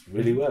works.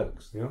 Really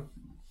works. Yeah.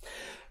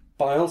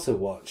 But I also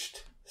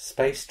watched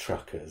Space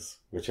Truckers,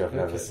 which I've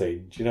never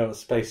seen. Do you know what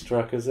Space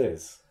Truckers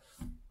is?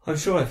 I'm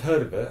sure I've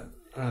heard of it.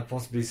 I've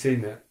possibly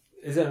seen it.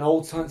 Is it an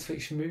old science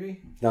fiction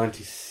movie?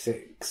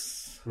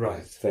 96. Right. I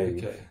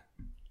think. Okay.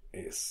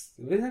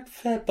 We had a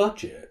fair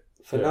budget.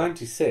 For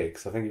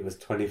 96, I think it was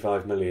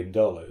 $25 million.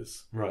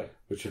 Right.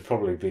 Which would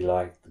probably be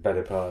like the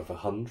better part of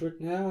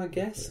 100 now, I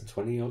guess.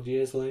 20 odd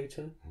years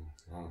later.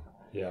 Oh,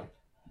 yeah.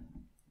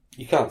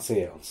 You can't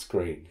see it on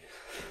screen.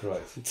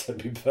 Right. To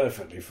be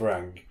perfectly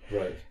frank.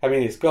 Right. I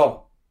mean, it's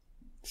got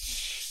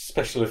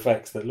special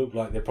effects that look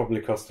like they probably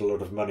cost a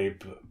lot of money,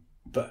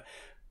 but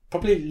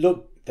they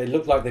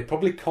look like they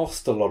probably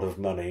cost a lot of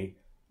money,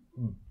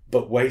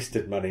 but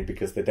wasted money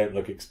because they don't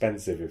look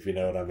expensive, if you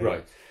know what I mean.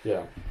 Right,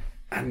 yeah.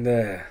 And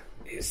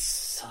it's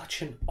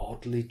such an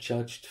oddly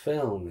judged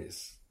film.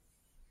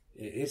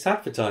 It's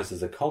advertised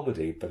as a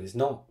comedy, but it's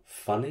not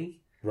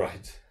funny.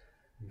 Right.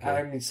 Okay.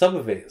 I mean, some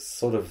of it's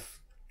sort of...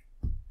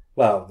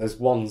 Well, there's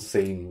one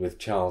scene with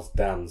Charles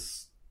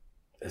Dance,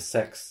 a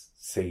sex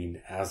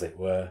scene, as it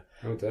were,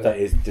 that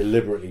is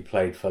deliberately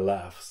played for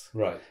laughs.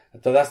 Right.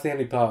 But that's the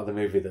only part of the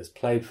movie that's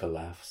played for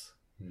laughs.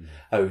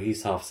 Oh,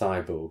 he's half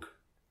cyborg.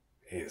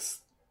 It's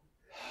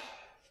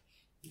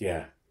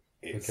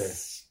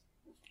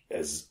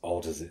as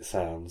odd as it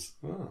sounds.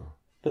 Oh.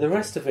 But the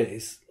rest of it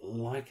is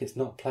like it's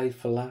not played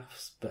for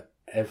laughs, but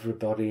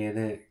everybody in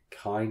it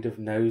kind of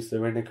knows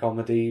they're in a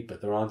comedy,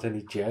 but there aren't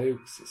any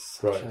jokes. It's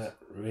such a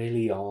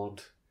really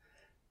odd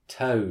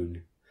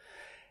tone.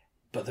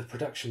 But the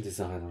production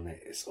design on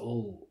it is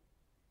all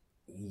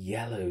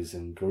yellows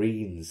and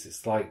greens.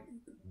 It's like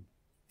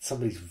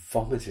somebody's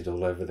vomited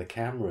all over the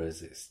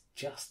cameras. It's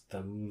just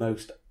the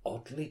most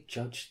oddly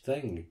judged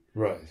thing.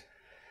 Right.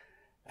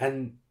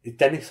 And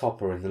Dennis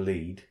Hopper in the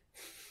lead.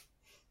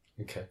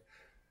 Okay.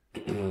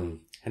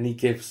 And he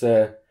gives...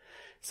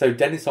 so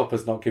Dennis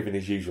Hopper's not giving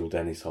his usual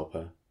Dennis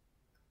Hopper.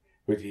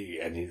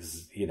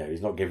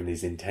 He's not giving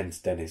his intense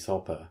Dennis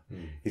Hopper.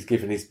 He's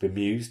giving his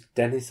bemused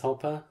Dennis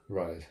Hopper.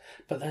 Right.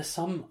 But there's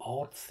some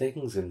odd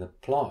things in the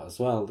plot as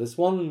well. There's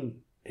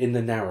one in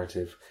the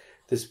narrative.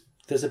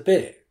 There's a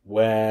bit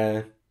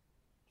where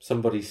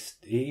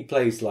he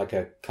plays like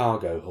a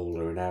cargo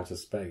hauler in outer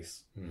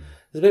space.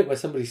 There's a bit where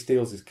somebody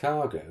steals his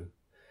cargo,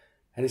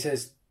 and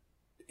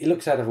he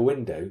looks out of a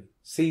window,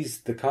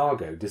 sees the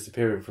cargo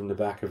disappearing from the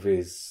back of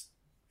his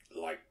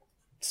like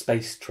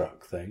space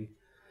truck thing,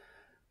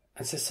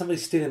 and says,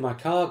 "Somebody's stealing my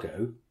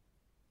cargo."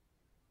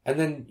 And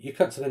then you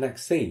cut to the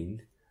next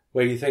scene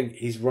where you think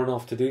he's run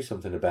off to do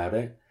something about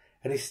it,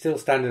 and he's still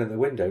standing at the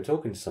window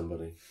talking to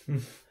somebody.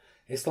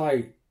 It's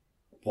like,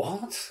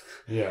 what?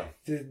 Yeah.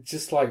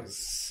 Just like...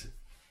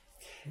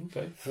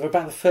 Okay. For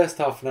about the first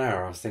half an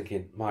hour, I was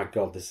thinking, my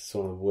God, this is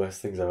one of the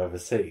worst things I've ever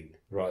seen.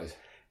 Right.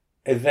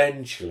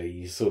 Eventually,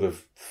 you sort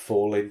of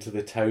fall into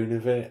the tone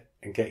of it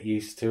and get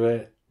used to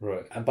it.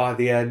 Right. And by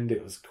the end,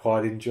 it was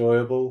quite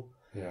enjoyable.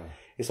 Yeah.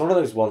 It's one of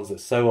those ones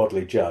that's so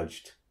oddly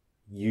judged,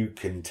 you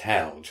can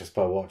tell just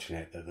by watching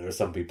it that there are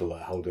some people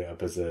that hold it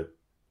up as a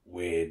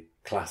weird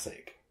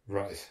classic.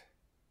 Right.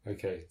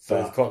 Okay. So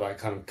it's got that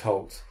kind of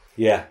cult.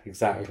 Yeah,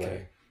 exactly.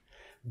 Okay.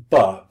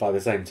 But by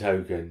the same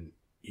token,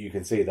 you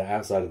can see that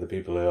outside of the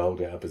people who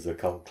hold it up as a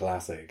cult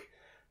classic,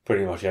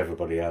 pretty much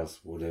everybody else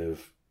would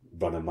have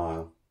run a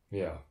mile.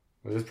 Yeah.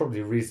 Well, there's probably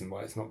a reason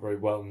why it's not very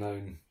well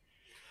known.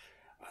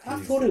 I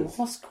thought it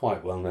was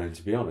quite well known,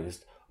 to be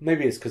honest.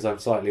 Maybe it's because I'm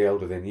slightly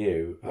older than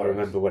you. Right. I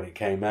remember when it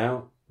came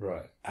out.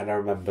 Right. And I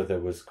remember there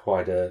was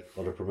quite a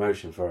lot of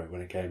promotion for it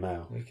when it came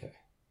out. Okay.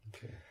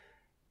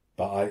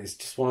 But it's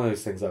just one of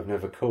those things I've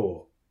never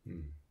caught.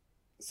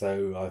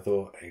 So I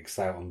thought it's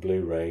out on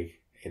Blu-ray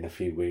in a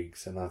few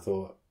weeks, and I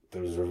thought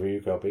there was a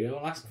review copy.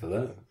 I'll ask for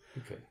that.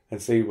 Okay.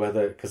 And see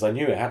whether... Because I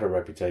knew it had a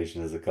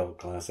reputation as a cult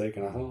classic,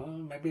 and I thought,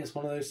 maybe it's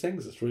one of those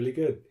things that's really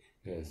good.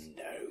 Yes.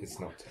 No. It's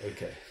not.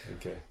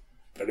 Okay.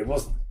 But it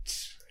wasn't...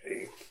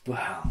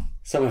 Wow.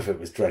 Some of it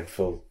was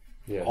dreadful.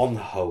 Yeah. On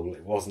the whole,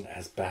 it wasn't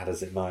as bad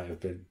as it might have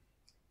been.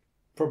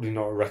 Probably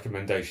not a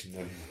recommendation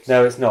then.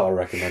 No, it's not a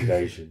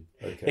recommendation.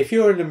 Okay. If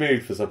you're in the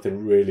mood for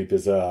something really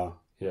bizarre,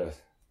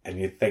 yes, and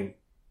you think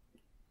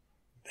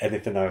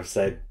anything I've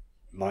said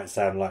might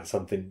sound like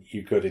something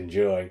you could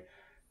enjoy,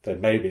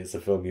 then maybe it's a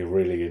film you'll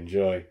really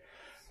enjoy.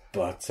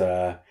 But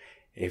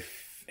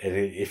if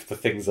the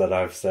things that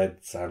I've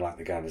said sound like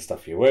the kind of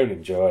stuff you won't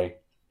enjoy,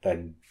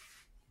 then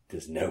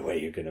there's no way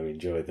you're going to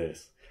enjoy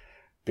this,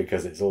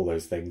 because it's all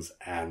those things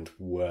and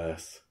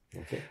worse.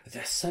 Okay.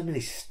 There's so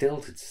many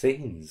stilted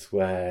scenes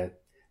where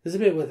there's a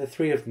bit where the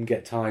three of them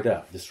get tied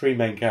up. There's three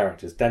main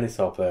characters: Dennis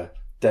Hopper,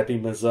 Debbie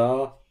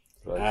Mazar,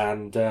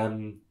 and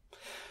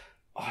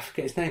I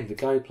forget his name. The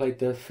guy who played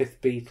the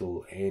fifth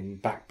Beatle in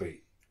Backbeat.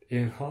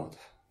 Ian Hart.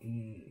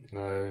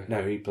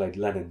 No, he played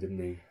Lennon, didn't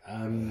he?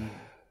 Can't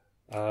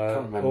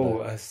remember.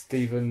 Oh,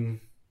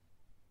 Stephen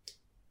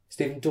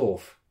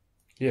Dorff.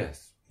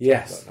 Yes.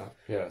 Yes. Like that.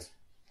 Yes.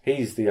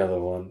 He's the other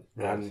one,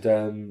 right.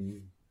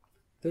 And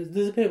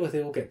there's a bit where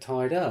they all get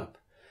tied up,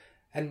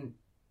 and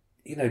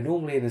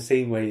normally in a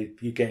scene where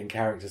you're getting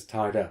characters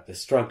tied up, they're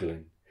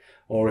struggling,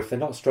 or if they're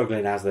not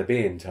struggling as they're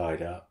being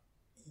tied up,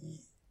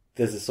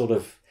 there's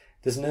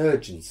an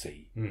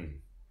urgency.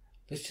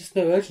 There's just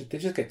no urgency. They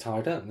just get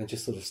tied up and they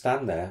just sort of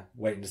stand there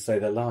waiting to say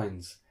their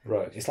lines.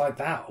 Right. It's like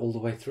that all the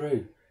way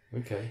through.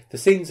 Okay. The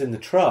scenes in the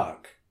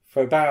truck,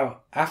 for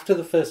about after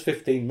the first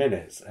 15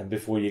 minutes and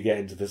before you get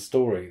into the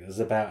story, there's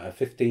about a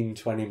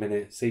 15-20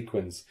 minute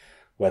sequence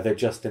where they're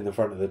just in the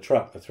front of the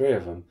truck, the three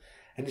of them,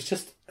 and it's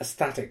just a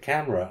static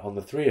camera on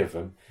the three of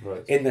them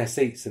in their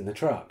seats in the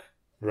truck.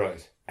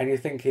 Right. And you're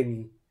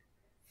thinking,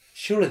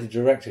 surely the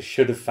director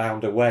should have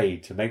found a way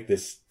to make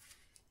this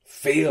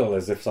feel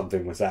as if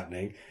something was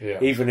happening,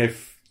 even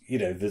if,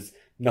 there's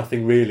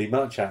nothing really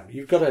much happening.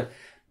 You've got to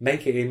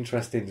make it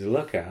interesting to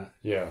look at.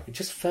 Yeah. It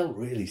just felt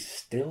really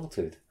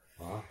stilted.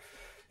 Wow.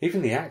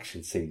 Even the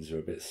action scenes are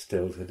a bit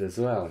stilted as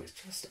well. It's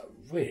just a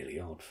really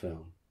odd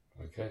film.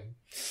 Okay.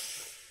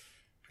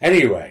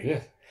 Anyway.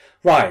 Yeah.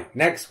 Right,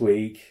 next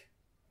week,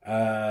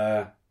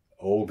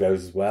 all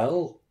goes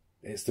well.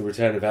 It's the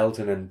return of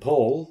Elton and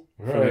Paul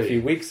from a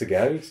few weeks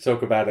ago to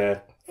talk about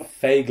a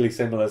vaguely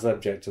similar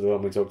subject to the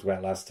one we talked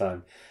about last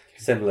time.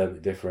 Similar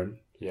but different.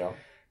 Yeah.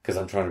 Because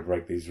I'm trying to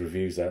break these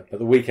reviews up. But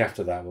the week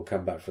after that, we'll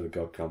come back for the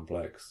God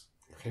Complex.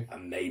 Okay.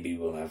 And maybe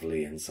we'll have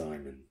Lee and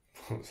Simon.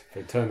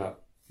 They turn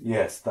up.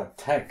 Yes, that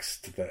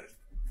text that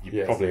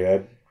you probably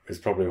heard is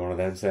probably one of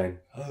them saying,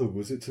 "Oh,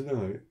 was it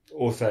tonight?"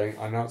 Or saying,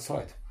 "I'm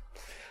outside."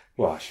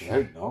 Well, I should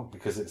hope not,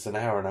 because it's an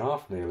hour and a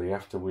half nearly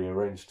after we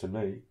arranged to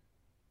meet.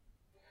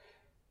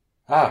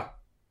 Ah,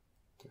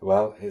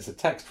 well, it's a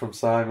text from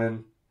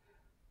Simon.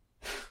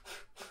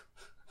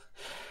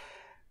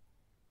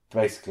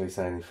 Basically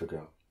saying he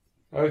forgot.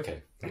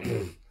 Okay.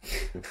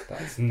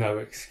 That's no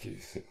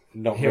excuse.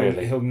 Not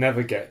really. He'll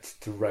never get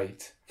to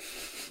rate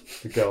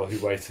the girl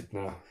who waited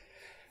now.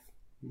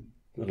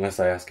 Unless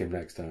I ask him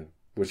next time,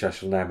 which I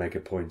shall now make a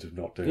point of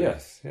not doing.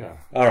 Yes, yeah.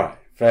 Alright,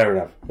 fair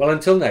enough. Well,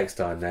 until next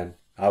time then,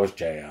 I was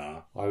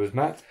JR. I was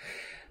Matt.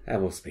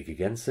 And we'll speak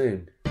again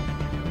soon.